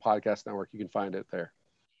any podcast network, you can find it there.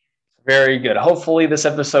 Very good. Hopefully this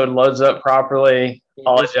episode loads up properly.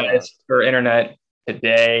 Apologize for internet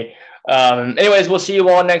today. Anyways, we'll see you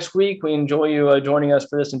all next week. We enjoy you joining us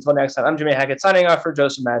for this. Until next time, I'm Jimmy Hackett signing off for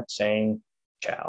Joseph Matt saying ciao.